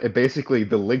is that it basically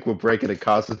the link will break and it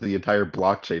causes the entire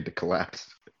blockchain to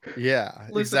collapse. Yeah,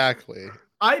 Listen, exactly.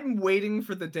 I'm waiting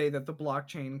for the day that the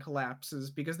blockchain collapses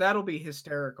because that'll be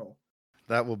hysterical.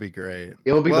 That will be great.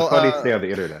 It'll be Well, the funniest thing on the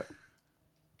internet.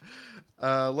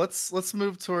 Let's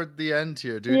move toward the end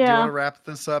here. Do you Yeah. want to wrap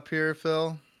this up here,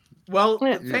 Phil? Well,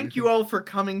 Yeah. thank you all for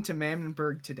coming to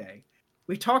Mammonburg today.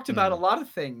 We talked about a lot of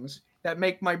things that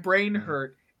make my brain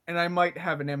hurt and I might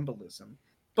have an embolism.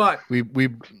 But We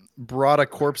brought a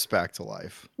corpse back to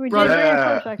life. We did Right. bring a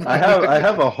Yeah, corpse back. I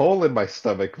have a hole in my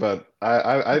stomach, but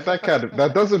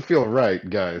that doesn't feel right,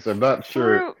 guys. I'm not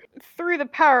sure. through the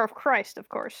power of Christ, of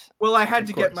course. Well, I had Of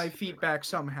to get course. my feet back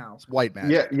somehow. It's white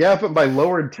magic. Yeah, but my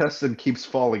lower intestine keeps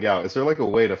falling out. Is there like a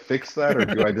way to fix that, or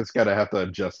do I just gotta have to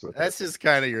adjust with That's it? just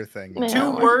kind of your thing. Yeah. Two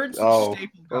well, words, Oh,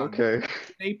 staple gun. okay.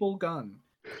 Staple gun.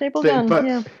 Staple Sta- gun, but-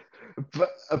 yeah.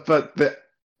 But the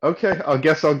okay, I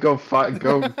guess I'll go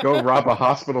go rob a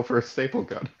hospital for a staple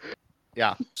gun.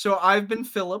 So I've been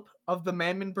Philip of the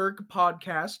Manmanberg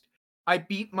podcast. I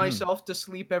beat myself to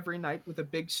sleep every night with a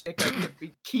big stick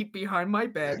I keep behind my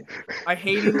bed. I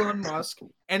hate Elon Musk.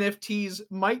 NFTs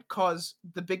might cause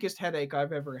the biggest headache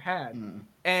I've ever had.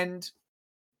 And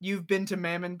you've been to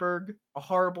Manmanberg, a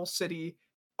horrible city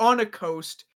on a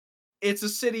coast. It's a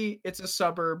city, it's a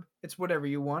suburb, it's whatever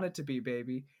you want it to be,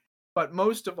 baby. But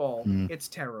most of all, it's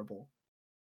terrible.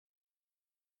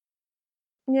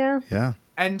 Yeah. Yeah.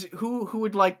 And who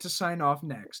would like to sign off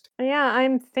next? Yeah,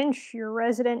 I'm Finch, your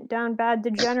resident down bad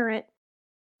degenerate,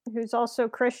 who's also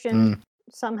Christian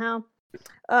somehow.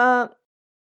 And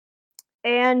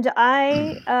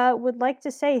I would like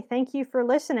to say thank you for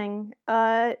listening,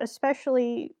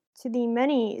 especially to the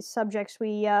many subjects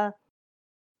we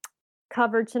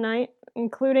covered tonight,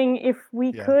 including if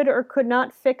we could or could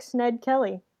not fix Ned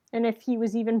Kelly, and if he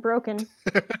was even broken.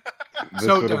 This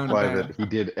So would down imply bad. that he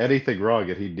did anything wrong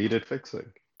and he needed fixing.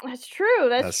 That's true.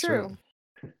 That's That's true.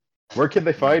 true. Where can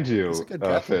they find you, That's a good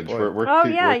Catholic Finch? boy. Where Oh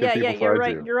can- yeah, where can yeah, people yeah. You're find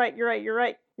right. you? You're right. You're right. You're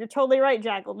right. You're totally right,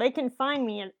 Jackal. They can find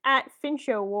me at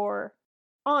FinchoWar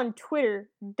on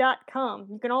Twitter.com.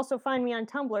 You can also find me on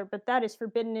Tumblr, but that is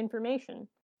forbidden information.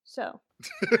 So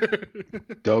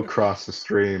Don't cross the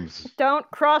streams. don't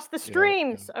cross the Yeah,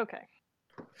 streams. Okay.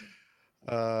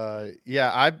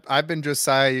 I've been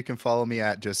Josiah. You can follow me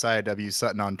at Josiah W.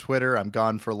 Sutton on Twitter. I'm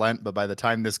gone for Lent, but by the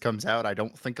time this comes out, I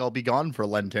don't think I'll be gone for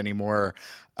Lent anymore.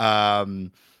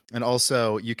 And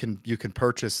also you can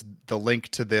purchase the link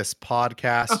to this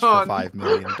podcast for $5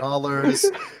 million.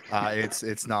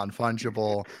 It's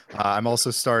non-fungible. I'm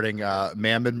also starting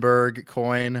Manmanberg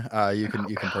coin. You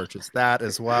can purchase that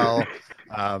as well.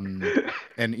 And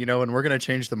we're going to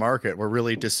change the market. We're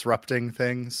really disrupting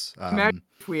things. Imagine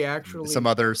if we actually Some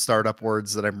other startup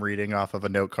words that I'm reading off of a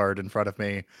note card in front of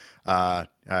me.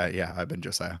 I've been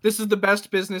Josiah. This is the best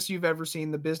business you've ever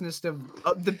seen. The business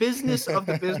of the business of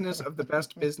the business of the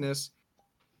best business.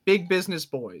 Big business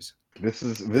boys. This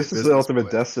is Business the ultimate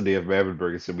boy. destiny of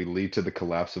Manmanberg, is that we lead to the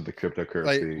collapse of the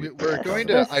cryptocurrency. We're going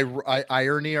to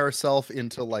irony ourselves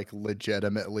into like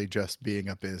legitimately just being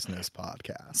a business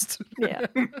podcast. Yeah.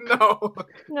 No,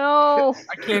 No.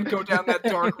 I can't go down that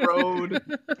dark road.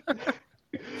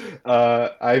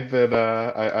 I've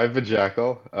been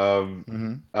Jackal. I've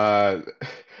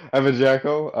been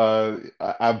Jackal.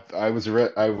 I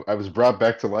was brought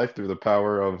back to life through the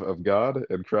power of God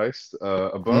and Christ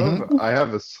above. I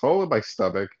have this hole in my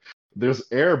stomach. There's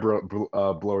air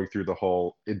blowing through the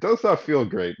hole. It does not feel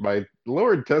great. My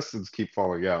lower intestines keep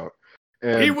falling out.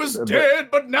 And, He was dead,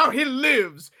 but now he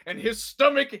lives, and his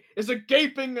stomach is a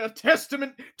gaping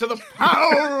testament to the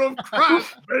power of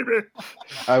Christ, baby.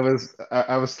 I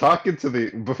was talking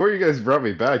to before you guys brought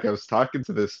me back. I was talking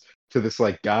to this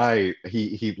like guy.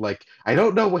 He like, I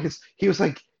don't know what he was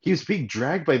like. He was being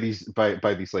dragged by these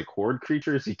like horde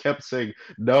creatures. He kept saying,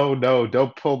 "No,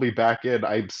 don't pull me back in.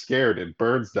 I'm scared. It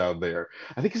burns down there."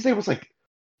 I think his name was like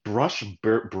Brush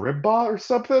Brimba or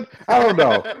something. I don't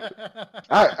know.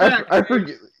 I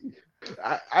forget.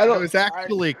 I don't. It was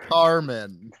actually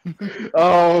Carmen.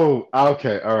 Oh,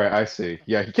 okay, all right, I see.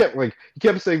 Yeah, he kept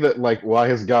saying that, like, why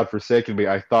has God forsaken me?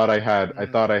 I thought I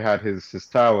had his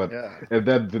talent, Yeah. and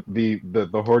then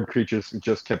the horde creatures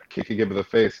just kept kicking him in the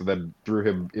face and then threw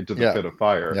him into the pit of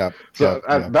fire. Yeah. So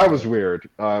that was weird.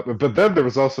 But then there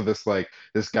was also this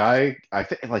guy, I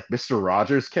think like Mr.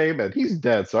 Rogers came, and he's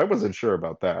dead, so I wasn't sure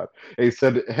about that. And he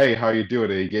said, "Hey, how you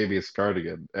doing?" And he gave me his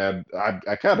cardigan, and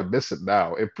I kind of miss it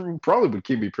now. It probably would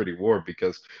keep me pretty warm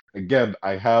because, again,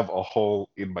 I have a hole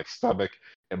in my stomach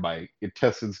and my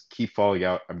intestines keep falling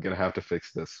out. I'm gonna have to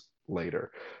fix this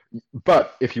later.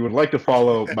 But if you would like to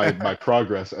follow my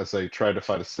progress as I try to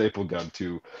find a staple gun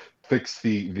to fix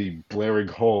the blaring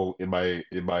hole in my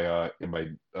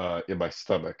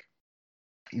stomach,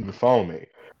 you can follow me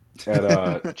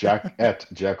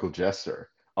at Jackal Jester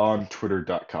on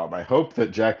Twitter.com. I hope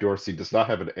that Jack Dorsey does not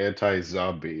have an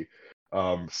anti-zombie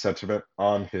sentiment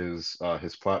on his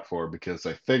platform, because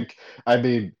I think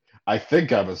I'm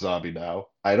a zombie now.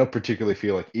 I don't particularly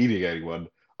feel like eating anyone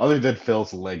other than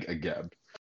Phil's leg again.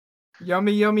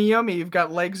 Yummy, yummy, yummy. You've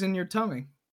got legs in your tummy.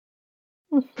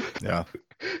 Yeah.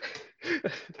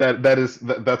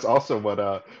 That's also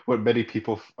what many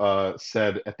people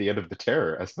said at the end of the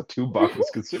terror as the Toonbach was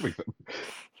consuming them.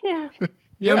 Yeah.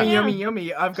 Yummy, Yeah. yummy,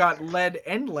 yummy. I've got lead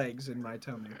and legs in my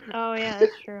tummy. Oh yeah,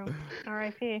 that's true.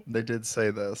 R.I.P. They did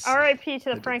say this. R.I.P. to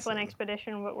They the did Franklin say that.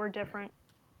 expedition, but we're different.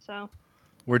 So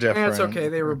We're different. That's okay.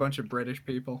 They were a bunch of British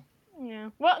people. yeah.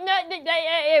 Well, no,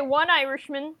 one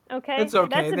Irishman. Okay. It's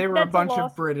okay. They were a that's bunch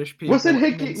loss. of British people. Wasn't and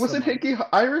Hickey? then Wasn't some Hickey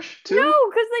Irish too? No,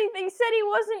 because they said he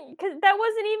wasn't. Because that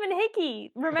wasn't even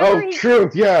Hickey. Remember? Oh,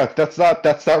 true. Yeah, that's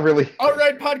not really. All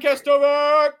right, podcast over.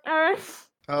 All right.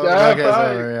 Oh, Yeah, okay,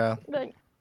 bye. so, yeah. But